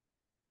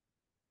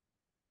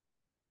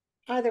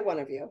 Either one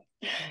of you,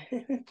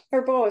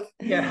 or both.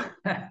 Yeah.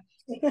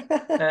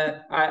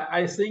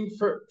 I think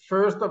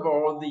first of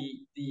all,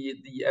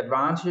 the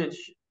advantage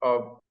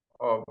of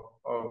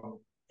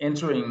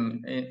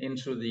entering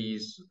into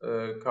these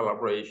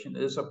collaboration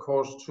is, of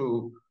course,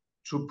 to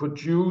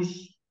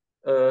produce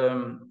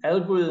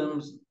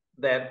algorithms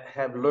that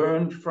have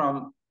learned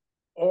from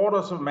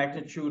orders of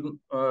magnitude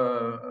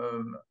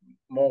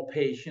more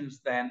patients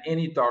than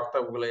any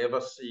doctor will ever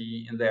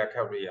see in their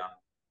career.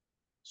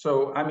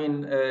 So, I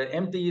mean,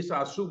 MDs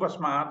are super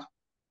smart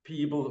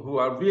people who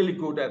are really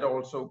good at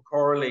also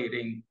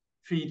correlating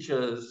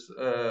features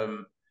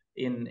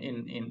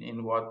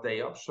in what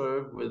they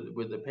observe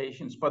with the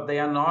patients, but they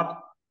are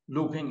not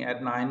looking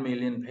at 9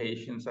 million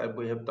patients as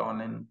we have done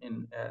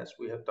in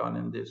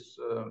this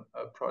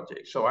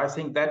project. So I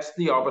think that's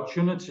the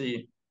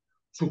opportunity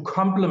to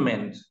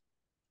complement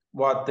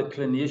what the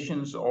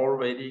clinicians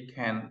already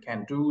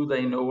can do.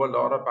 They know a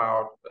lot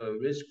about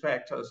risk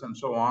factors and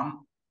so on.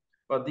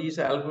 But these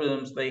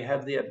algorithms, they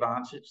have the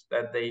advantage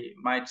that they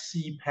might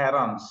see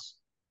patterns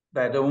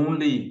that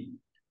only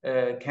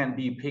can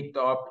be picked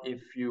up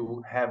if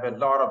you have a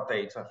lot of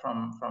data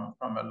from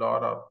a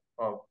lot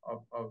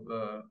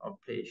of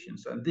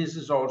patients. And this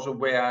is also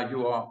where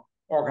your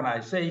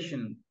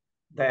organization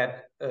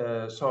that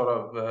sort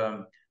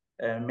of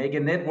make a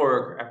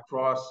network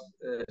across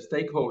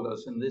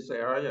stakeholders in this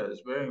area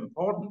is very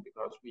important,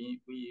 because we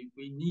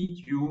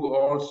need you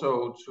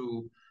also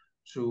to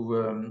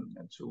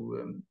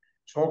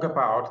talk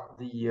about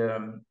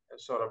the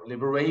sort of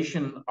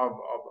liberation of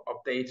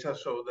data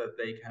so that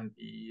they can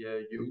be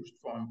used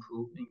for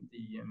improving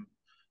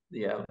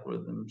the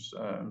algorithms.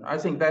 I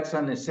think that's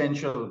an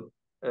essential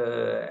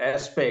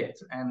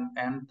aspect,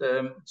 and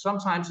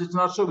sometimes it's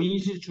not so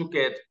easy to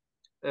get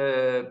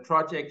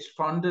projects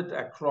funded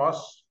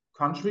across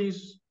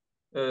countries.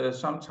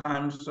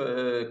 Sometimes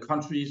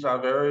countries are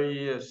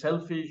very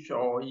selfish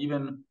or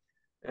even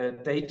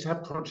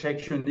data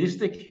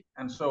protectionistic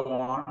and so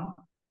on.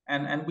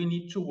 And we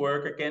need to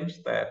work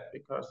against that,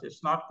 because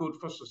it's not good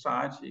for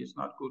society, it's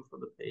not good for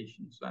the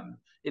patients, and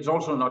it's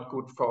also not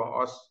good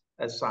for us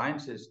as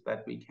scientists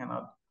that we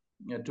cannot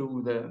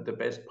do the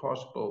best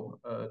possible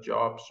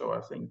job. So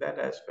I think that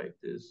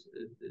aspect is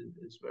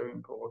very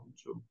important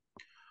to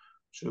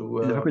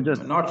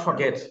not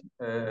forget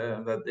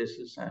that this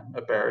is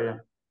a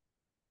barrier.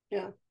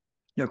 Yeah.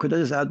 Yeah. Could I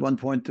just add one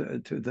point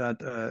to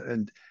that?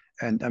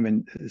 And I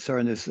mean,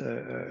 Søren is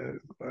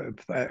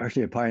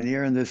actually a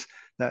pioneer in this.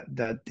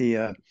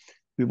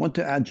 We want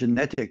to add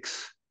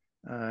genetics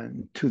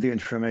to the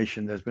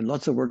information. There's been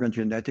lots of work on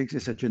genetics.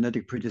 It's a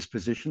genetic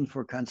predisposition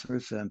for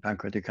cancers, and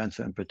pancreatic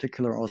cancer in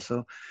particular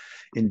also.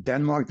 In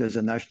Denmark, there's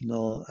a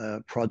national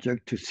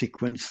project to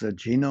sequence the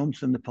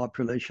genomes in the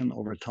population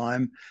over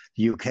time.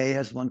 The UK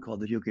has one called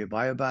the UK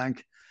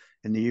Biobank.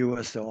 In the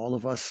US, the All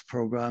of Us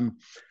program.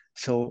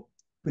 So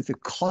with the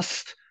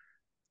cost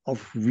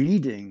of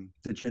reading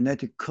the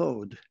genetic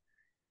code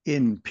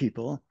in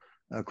people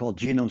called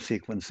genome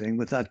sequencing,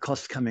 with that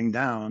cost coming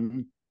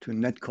down to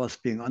net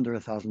cost being under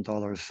 $1,000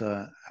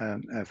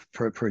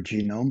 per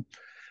genome,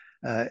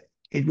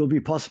 it will be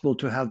possible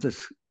to have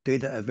this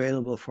data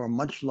available for a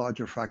much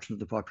larger fraction of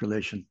the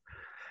population.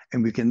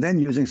 And we can then,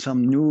 using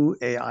some new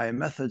AI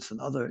methods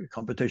and other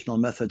computational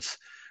methods,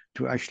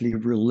 to actually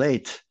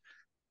relate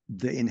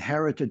the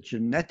inherited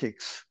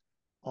genetics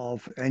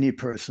of any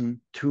person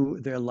to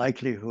their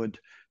likelihood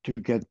to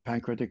get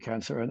pancreatic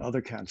cancer and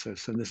other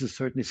cancers. And this is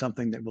certainly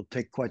something that will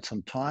take quite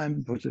some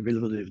time with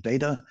availability of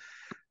data,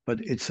 but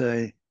it's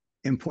an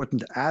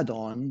important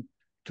add-on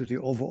to the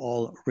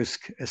overall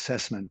risk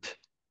assessment.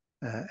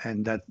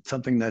 And that's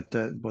something that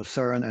both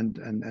Søren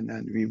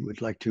and we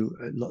would like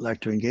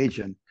to engage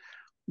in.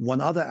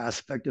 One other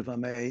aspect, if I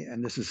may,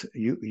 and this is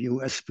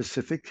US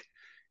specific,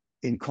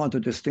 in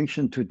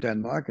contradistinction to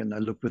Denmark, and I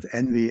look with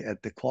envy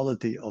at the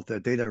quality of their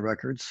data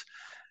records,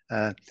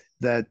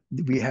 that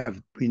we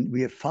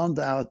have found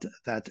out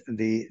that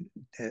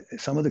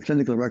some of the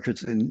clinical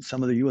records in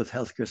some of the U.S.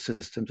 healthcare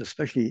systems,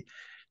 especially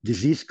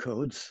disease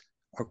codes,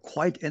 are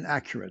quite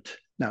inaccurate.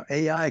 Now,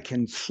 AI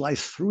can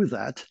slice through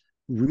that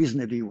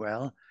reasonably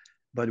well,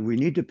 but we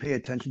need to pay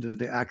attention to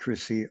the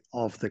accuracy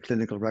of the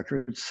clinical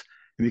records.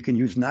 We can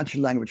use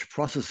natural language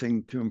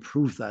processing to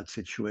improve that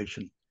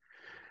situation,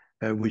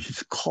 which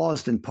is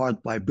caused in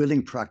part by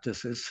billing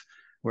practices,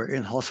 where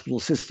in hospital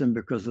system,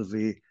 because of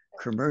the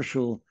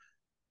commercial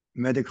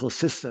medical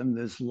system,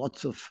 there's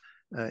lots of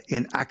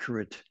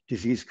inaccurate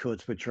disease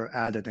codes which are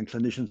added, and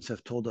clinicians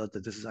have told us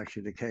that this is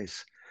actually the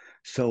case.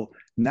 So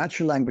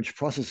natural language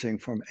processing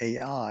from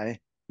AI,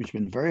 which has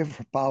been very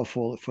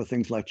powerful for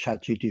things like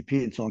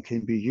ChatGPT and so on,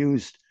 can be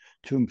used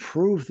to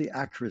improve the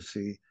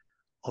accuracy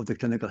of the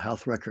clinical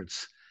health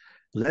records.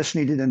 Less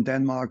needed in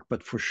Denmark,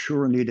 but for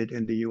sure needed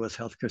in the US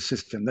healthcare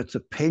system. That's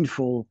a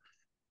painful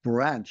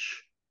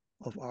branch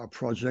of our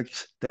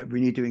project that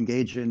we need to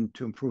engage in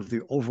to improve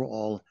the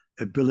overall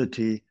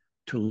ability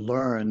to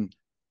learn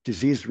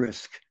disease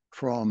risk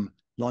from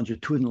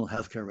longitudinal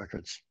healthcare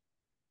records.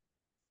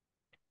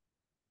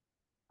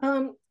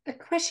 A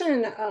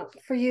question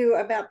for you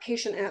about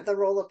the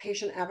role of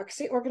patient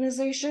advocacy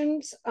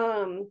organizations.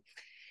 How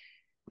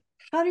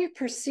do you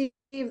perceive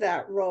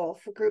that role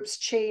for groups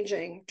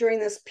changing during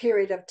this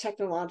period of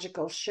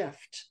technological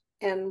shift?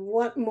 And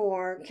what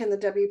more can the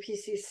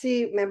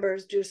WPCC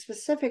members do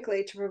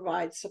specifically to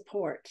provide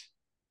support?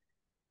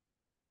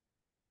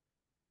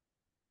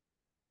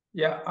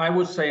 Yeah, I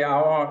would say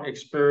our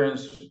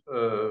experience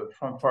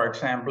from, for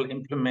example,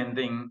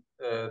 implementing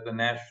the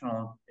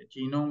national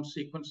genome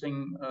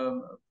sequencing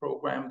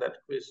program that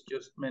Chris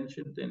just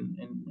mentioned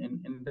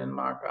in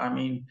Denmark. I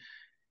mean,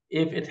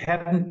 if it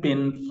hadn't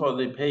been for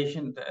the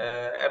patient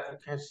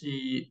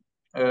advocacy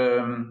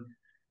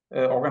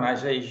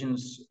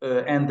organizations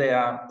and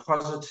their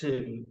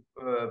positive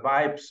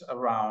vibes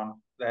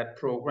around that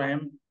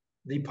program,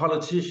 the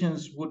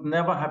politicians would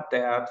never have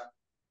dared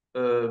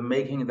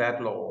making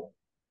that law.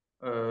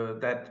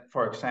 That,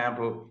 for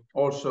example,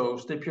 also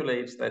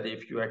stipulates that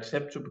if you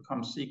accept to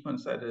become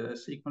sequenced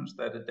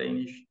at a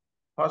Danish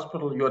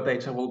hospital, your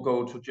data will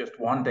go to just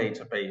one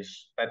database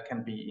that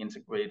can be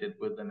integrated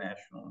with the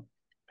national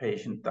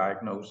patient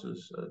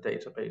diagnosis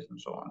database and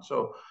so on.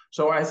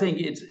 So I think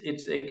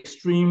it's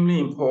extremely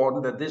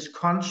important that this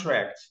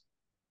contract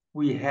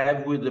we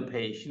have with the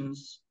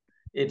patients,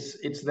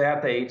 it's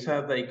their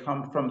data, they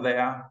come from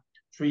their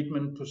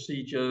treatment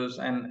procedures,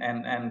 and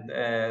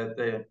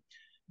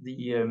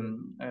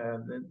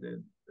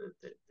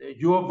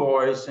your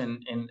voice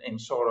in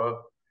sort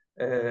of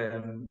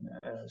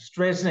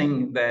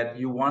stressing that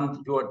you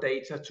want your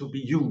data to be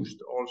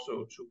used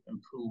also to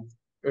improve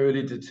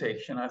early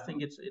detection. I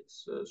think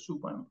it's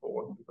super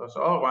important, because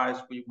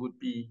otherwise we would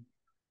be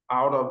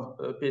out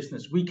of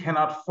business. We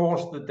cannot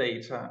force the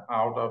data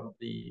out of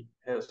the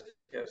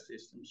healthcare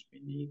systems.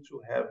 We need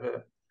to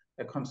have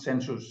a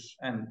consensus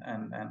and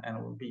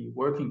we'll be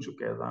working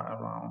together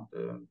around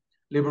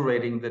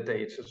liberating the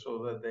data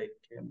so that they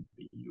can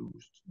be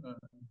used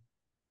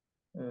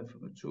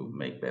to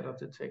make better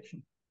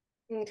detection.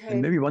 Okay.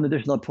 And maybe one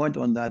additional point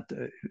on that,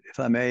 if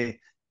I may,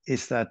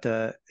 is that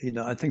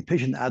I think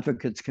patient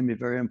advocates can be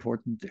very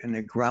important in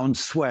a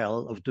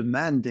groundswell of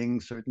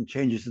demanding certain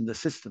changes in the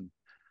system.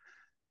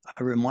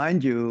 I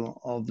remind you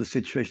of the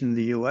situation in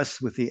the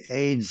US with the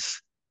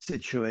AIDS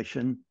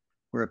situation,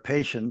 where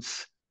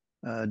patients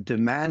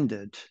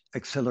demanded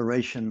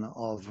acceleration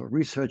of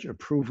research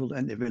approval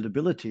and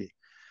availability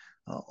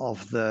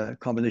of the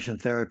combination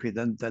therapy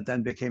that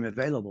then became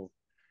available.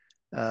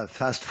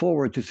 Fast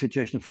forward to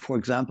situation, for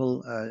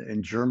example,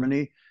 in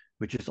Germany,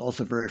 which is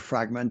also very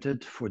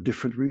fragmented for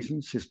different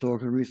reasons,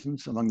 historical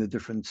reasons, among the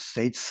different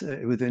states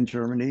within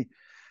Germany.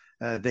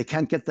 They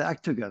can't get the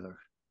act together,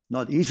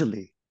 not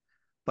easily.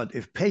 But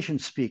if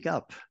patients speak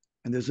up,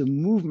 and there's a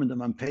movement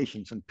among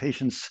patients, and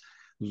patients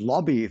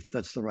lobby, if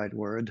that's the right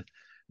word,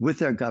 with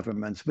their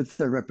governments, with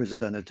their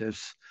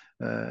representatives,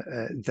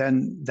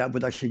 then that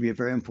would actually be a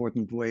very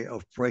important way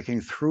of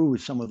breaking through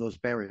some of those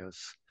barriers.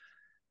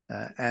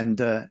 And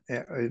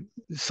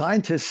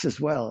scientists as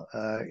well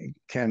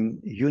can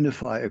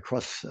unify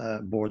across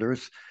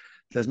borders.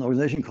 There's an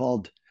organization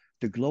called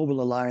the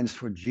Global Alliance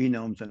for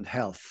Genomes and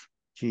Health,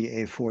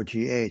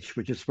 GA4GH,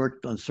 which has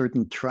worked on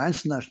certain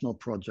transnational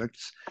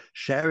projects,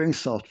 sharing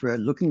software,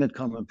 looking at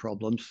common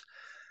problems.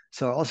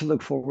 So I also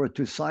look forward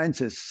to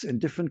scientists in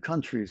different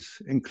countries,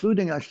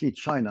 including actually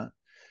China,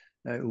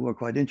 who are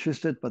quite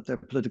interested, but there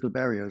are political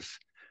barriers,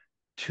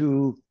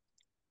 to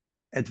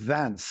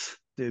advance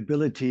the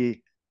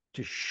ability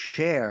to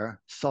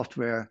share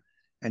software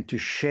and to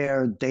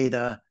share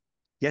data,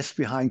 yes,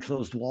 behind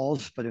closed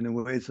walls, but in a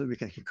way so we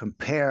can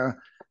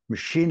compare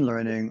machine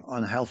learning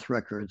on health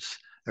records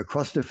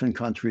across different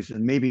countries,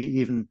 and maybe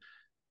even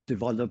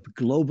develop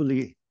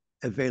globally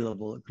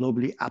available,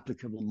 globally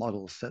applicable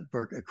models that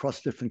work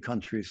across different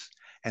countries,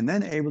 and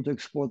then able to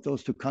export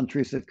those to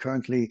countries that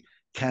currently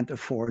can't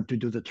afford to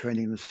do the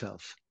training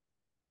themselves.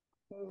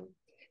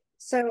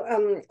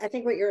 So I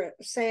think what you're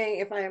saying,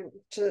 if I'm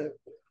to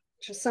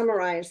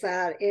summarize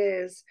that,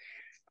 is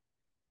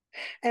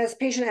as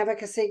patient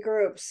advocacy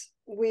groups,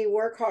 we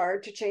work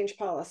hard to change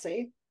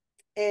policy.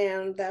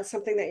 And that's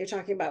something that you're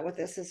talking about with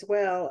this as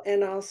well.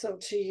 And also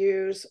to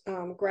use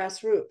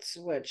grassroots,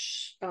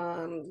 which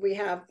we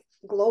have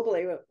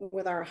globally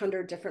with our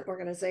 100 different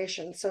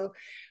organizations. So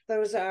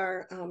those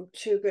are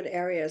two good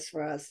areas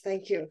for us.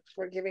 Thank you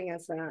for giving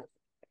us that.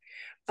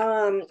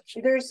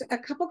 There's a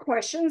couple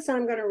questions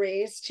I'm going to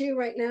raise to you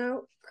right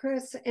now,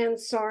 Chris and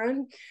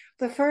Søren.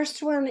 The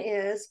first one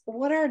is,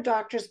 what are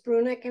Doctors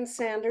Brunak and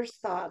Sanders'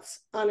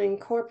 thoughts on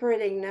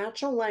incorporating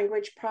natural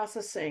language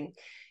processing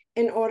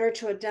in order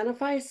to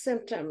identify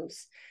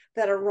symptoms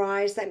that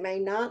arise that may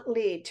not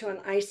lead to an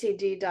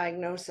ICD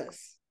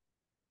diagnosis?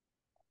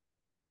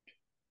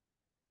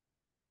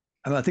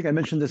 I think I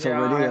mentioned this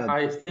already.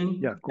 I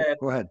think yeah,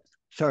 go ahead,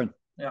 Søren.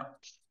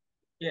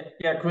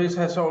 Yeah, Chris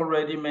has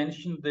already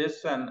mentioned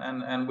this,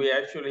 and we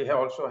actually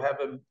also have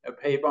a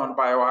paper on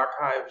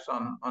bioarchives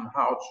on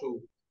how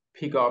to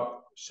pick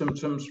up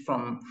symptoms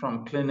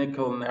from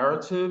clinical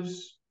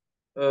narratives.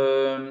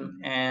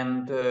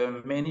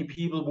 Many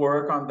people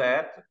work on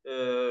that,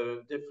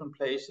 different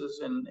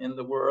places in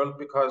the world,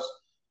 because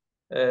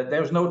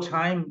there's no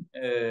time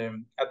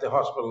at the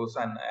hospitals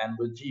and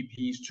with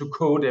GPs to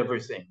code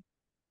everything.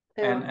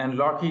 Yeah. And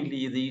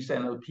luckily, these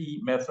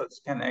NLP methods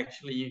can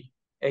actually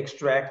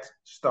extract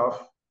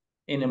stuff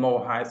in a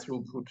more high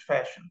throughput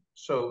fashion.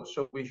 So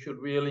we should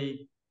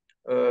really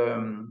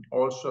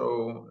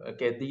also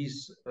get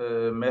these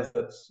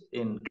methods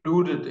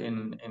included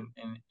in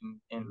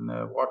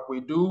what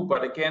we do.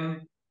 But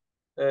again,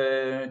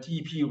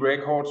 GP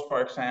records,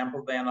 for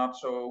example, they're not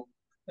so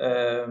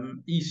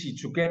easy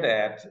to get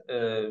at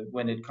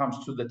when it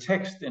comes to the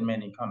text in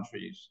many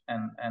countries,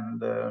 and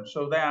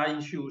so there are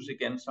issues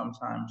again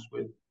sometimes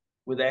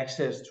with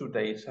access to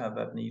data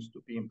that needs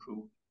to be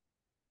improved.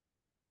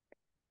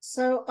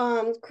 So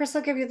Chris,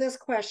 I'll give you this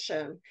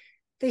question.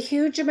 The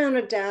huge amount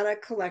of data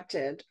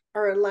collected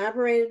are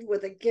elaborated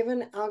with a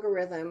given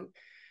algorithm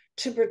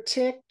to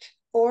predict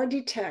or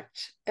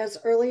detect as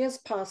early as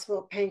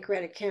possible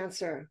pancreatic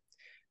cancer.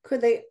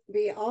 Could they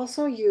be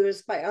also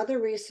used by other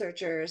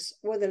researchers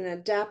with an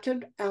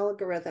adaptive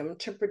algorithm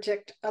to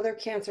predict other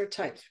cancer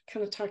types?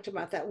 Kind of talked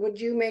about that. Would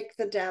you make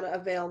the data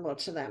available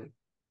to them?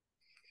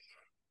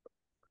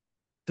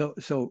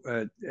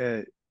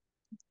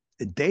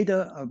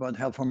 Data about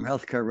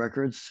healthcare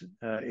records,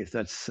 if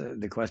that's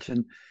the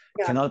question,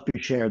 cannot be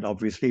shared,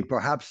 obviously.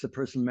 Perhaps the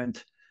person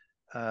meant,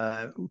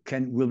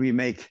 will we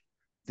make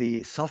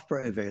the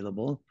software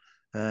available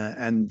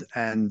and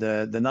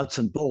the nuts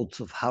and bolts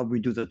of how we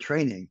do the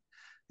training,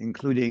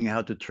 including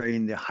how to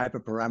train the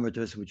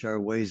hyperparameters, which are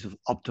ways of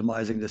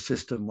optimizing the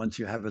system once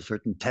you have a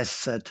certain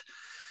test set,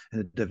 and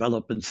a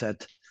development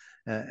set,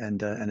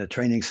 and a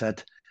training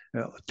set.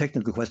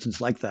 Technical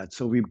questions like that.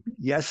 So we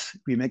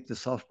make the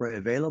software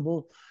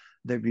available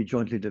that we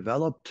jointly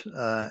developed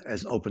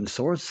as open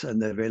source,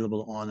 and they're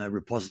available on a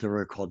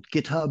repository called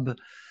GitHub,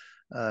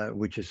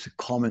 which is a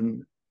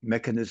common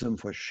mechanism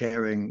for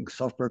sharing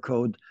software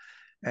code.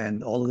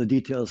 And all of the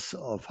details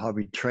of how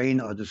we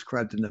train are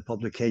described in the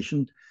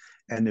publication.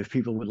 And if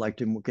people would like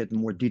to get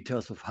more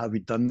details of how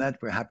we've done that,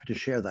 we're happy to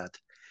share that.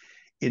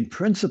 In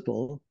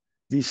principle,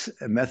 this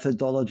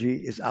methodology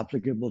is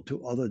applicable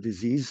to other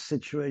disease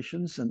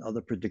situations and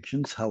other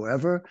predictions.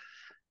 However,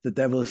 the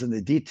devil is in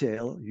the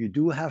detail. You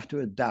do have to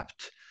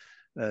adapt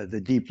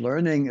the deep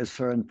learning, as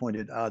Søren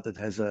pointed out, that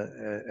has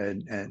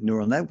a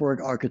neural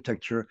network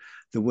architecture,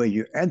 the way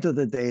you enter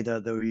the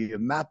data, the way you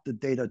map the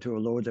data to a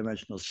lower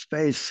dimensional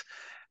space,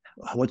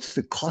 what's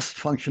the cost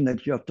function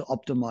that you have to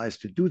optimize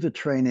to do the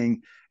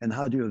training, and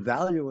how do you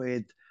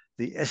evaluate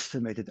the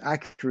estimated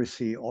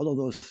accuracy, all of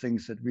those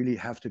things that really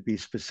have to be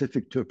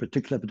specific to a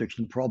particular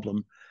prediction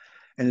problem.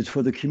 And it's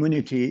for the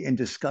community in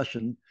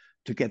discussion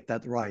to get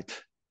that right.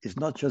 It's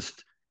not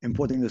just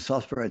importing the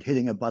software and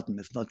hitting a button.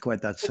 It's not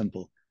quite that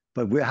simple,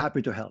 but we're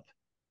happy to help.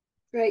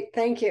 Great,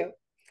 thank you.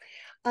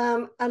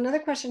 Another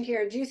question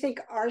here. Do you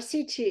think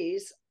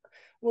RCTs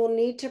will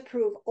need to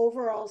prove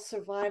overall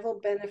survival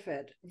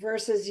benefit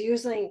versus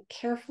using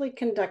carefully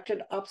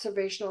conducted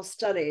observational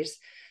studies,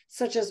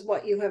 such as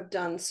what you have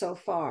done so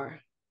far?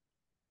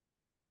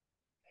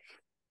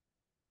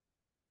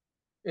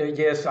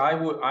 Yes, I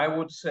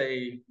would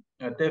say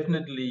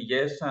definitely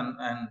yes,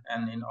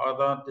 and in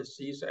other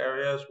disease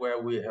areas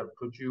where we have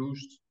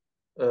produced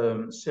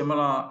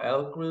similar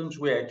algorithms,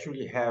 we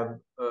actually have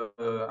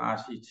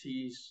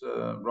RCTs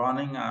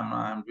running.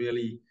 I'm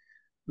really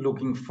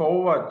looking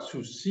forward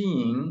to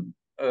seeing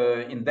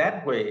in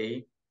that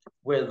way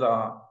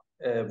whether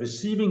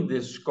receiving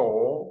this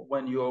score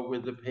when you're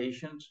with the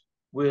patient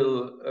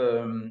will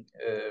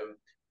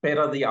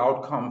better the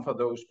outcome for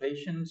those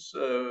patients,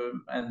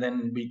 and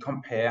then we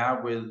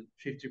compare with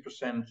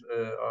 50%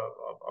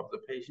 of the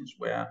patients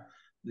where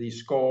the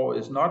score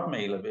is not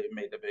made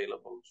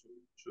available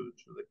to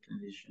the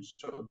clinicians.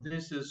 So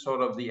this is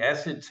sort of the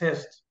acid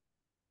test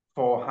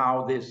for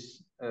how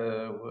this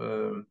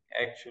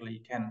actually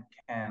can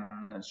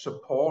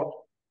support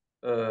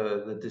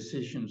the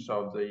decisions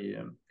of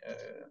the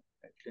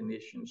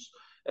clinicians.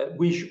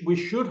 We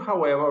should,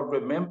 however,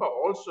 remember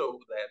also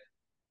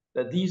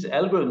that these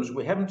algorithms,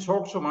 we haven't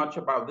talked so much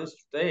about this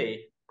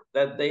today,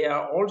 that they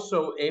are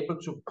also able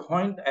to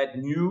point at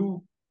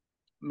new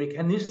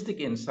mechanistic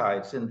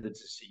insights in the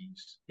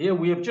disease. Here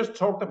we have just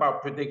talked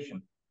about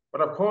prediction,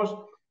 but of course,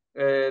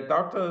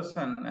 doctors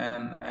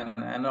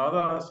and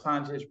other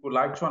scientists would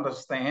like to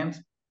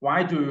understand,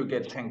 why do you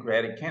get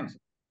pancreatic cancer?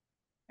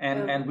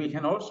 And we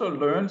can also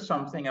learn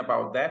something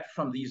about that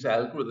from these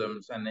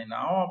algorithms. And in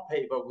our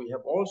paper, we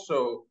have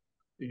also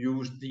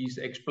used these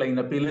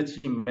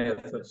explainability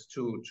methods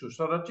to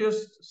sort of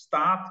just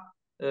start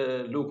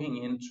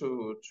looking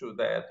into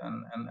that.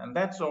 And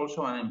that's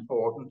also an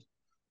important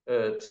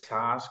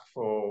task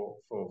for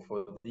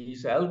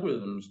these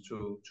algorithms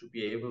to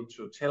be able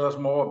to tell us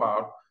more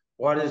about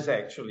what is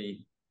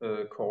actually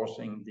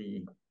causing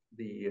the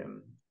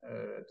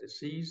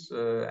disease,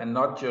 and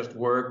not just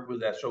work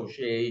with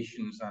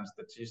associations and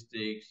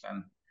statistics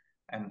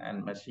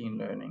and machine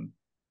learning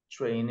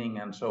training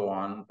and so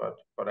on,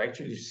 but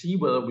actually see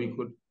whether we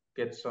could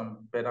get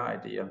some better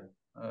idea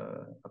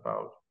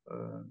about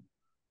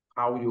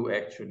how you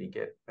actually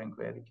get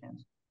pancreatic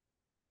cancer.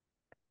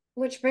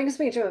 Which brings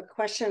me to a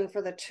question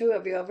for the two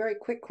of you, a very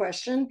quick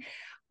question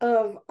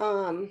of,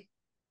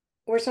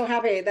 we're so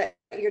happy that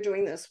you're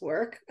doing this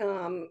work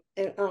on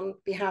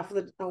behalf of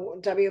the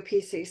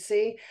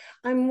WPCC.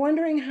 I'm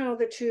wondering how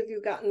the two of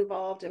you got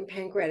involved in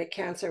pancreatic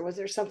cancer. Was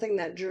there something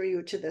that drew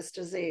you to this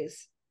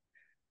disease?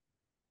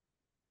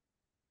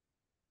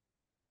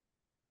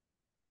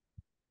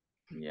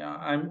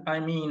 Yeah, I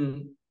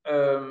mean,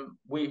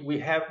 we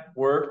have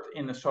worked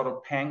in a sort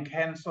of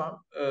pan-cancer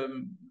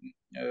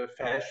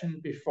fashion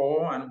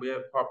before, and we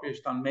have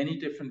published on many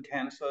different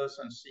cancers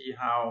and see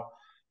how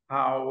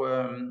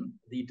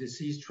the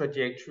disease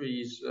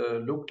trajectories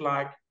look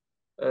like.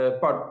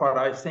 But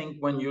I think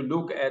when you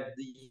look at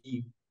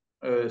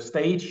the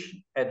stage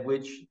at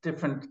which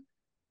different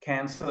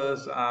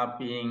cancers are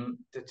being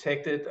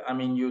detected, I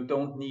mean, you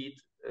don't need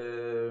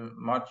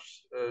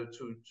much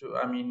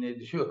I mean,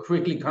 you're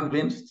quickly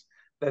convinced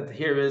that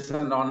here is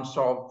an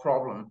unsolved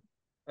problem.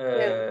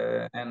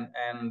 And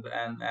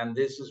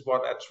this is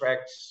what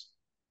attracts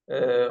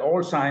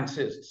all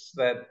scientists,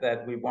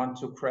 that we want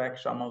to crack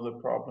some of the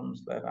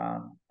problems that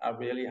are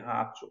really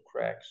hard to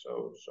crack.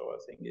 So I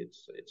think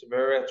it's a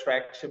very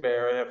attractive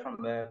area from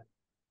that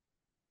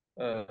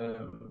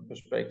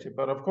perspective,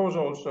 but of course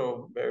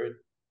also very,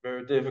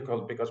 very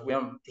difficult, because we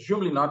are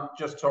presumably not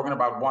just talking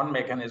about one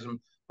mechanism,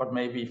 but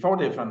maybe 4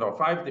 different or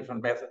 5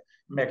 different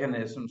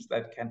mechanisms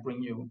that can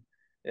bring you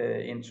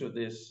into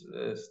this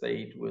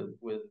state with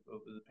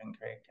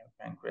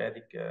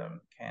pancreatic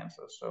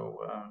cancer.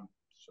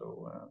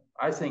 So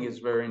I think it's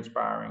very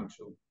inspiring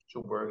to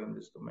work in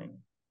this domain.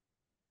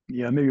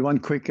 Yeah, maybe one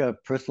quick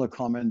personal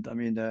comment. I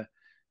mean,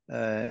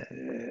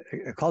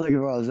 a colleague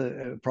of ours,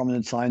 a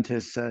prominent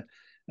scientist,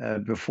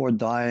 before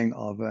dying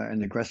of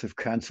an aggressive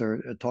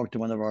cancer, talked to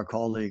one of our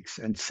colleagues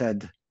and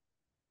said,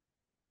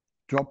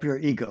 drop your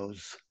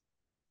egos,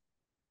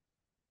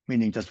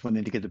 meaning just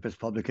wanting to get the best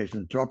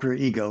publications, drop your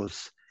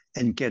egos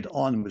and get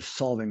on with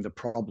solving the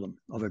problem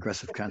of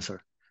aggressive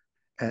cancer.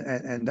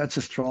 And that's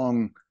a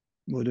strong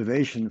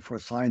motivation for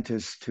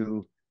scientists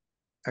to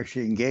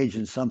actually engage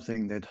in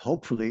something that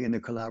hopefully, in the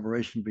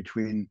collaboration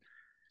between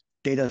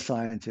data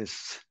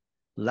scientists,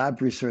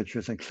 lab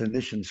researchers, and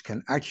clinicians,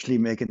 can actually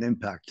make an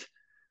impact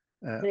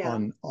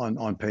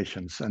on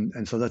patients.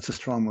 And so that's a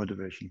strong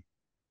motivation.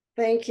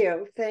 Thank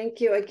you.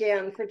 Thank you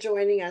again for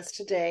joining us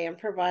today and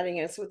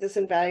providing us with this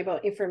invaluable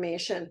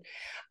information.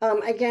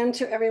 Again,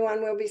 to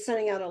everyone, we'll be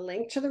sending out a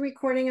link to the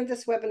recording of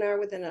this webinar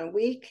within a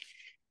week.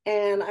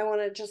 And I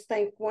want to just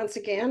thank once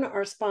again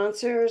our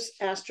sponsors,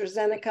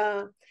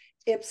 AstraZeneca,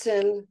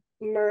 Ipsen,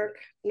 Merck,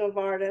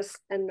 Novartis,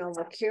 and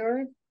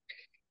Novocure.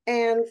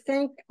 And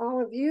thank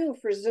all of you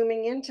for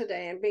zooming in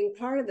today and being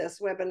part of this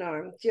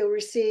webinar. You'll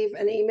receive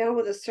an email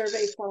with a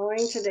survey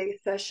following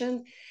today's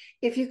session.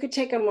 If you could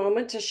take a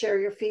moment to share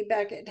your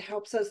feedback, it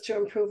helps us to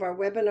improve our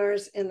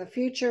webinars in the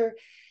future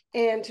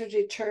and to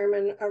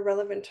determine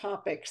relevant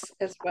topics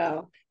as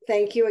well.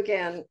 Thank you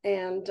again,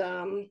 and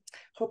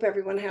hope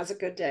everyone has a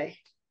good day,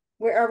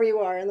 wherever you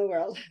are in the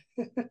world.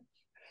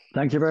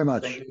 Thank you very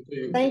much. Thank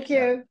you. Thank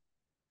you.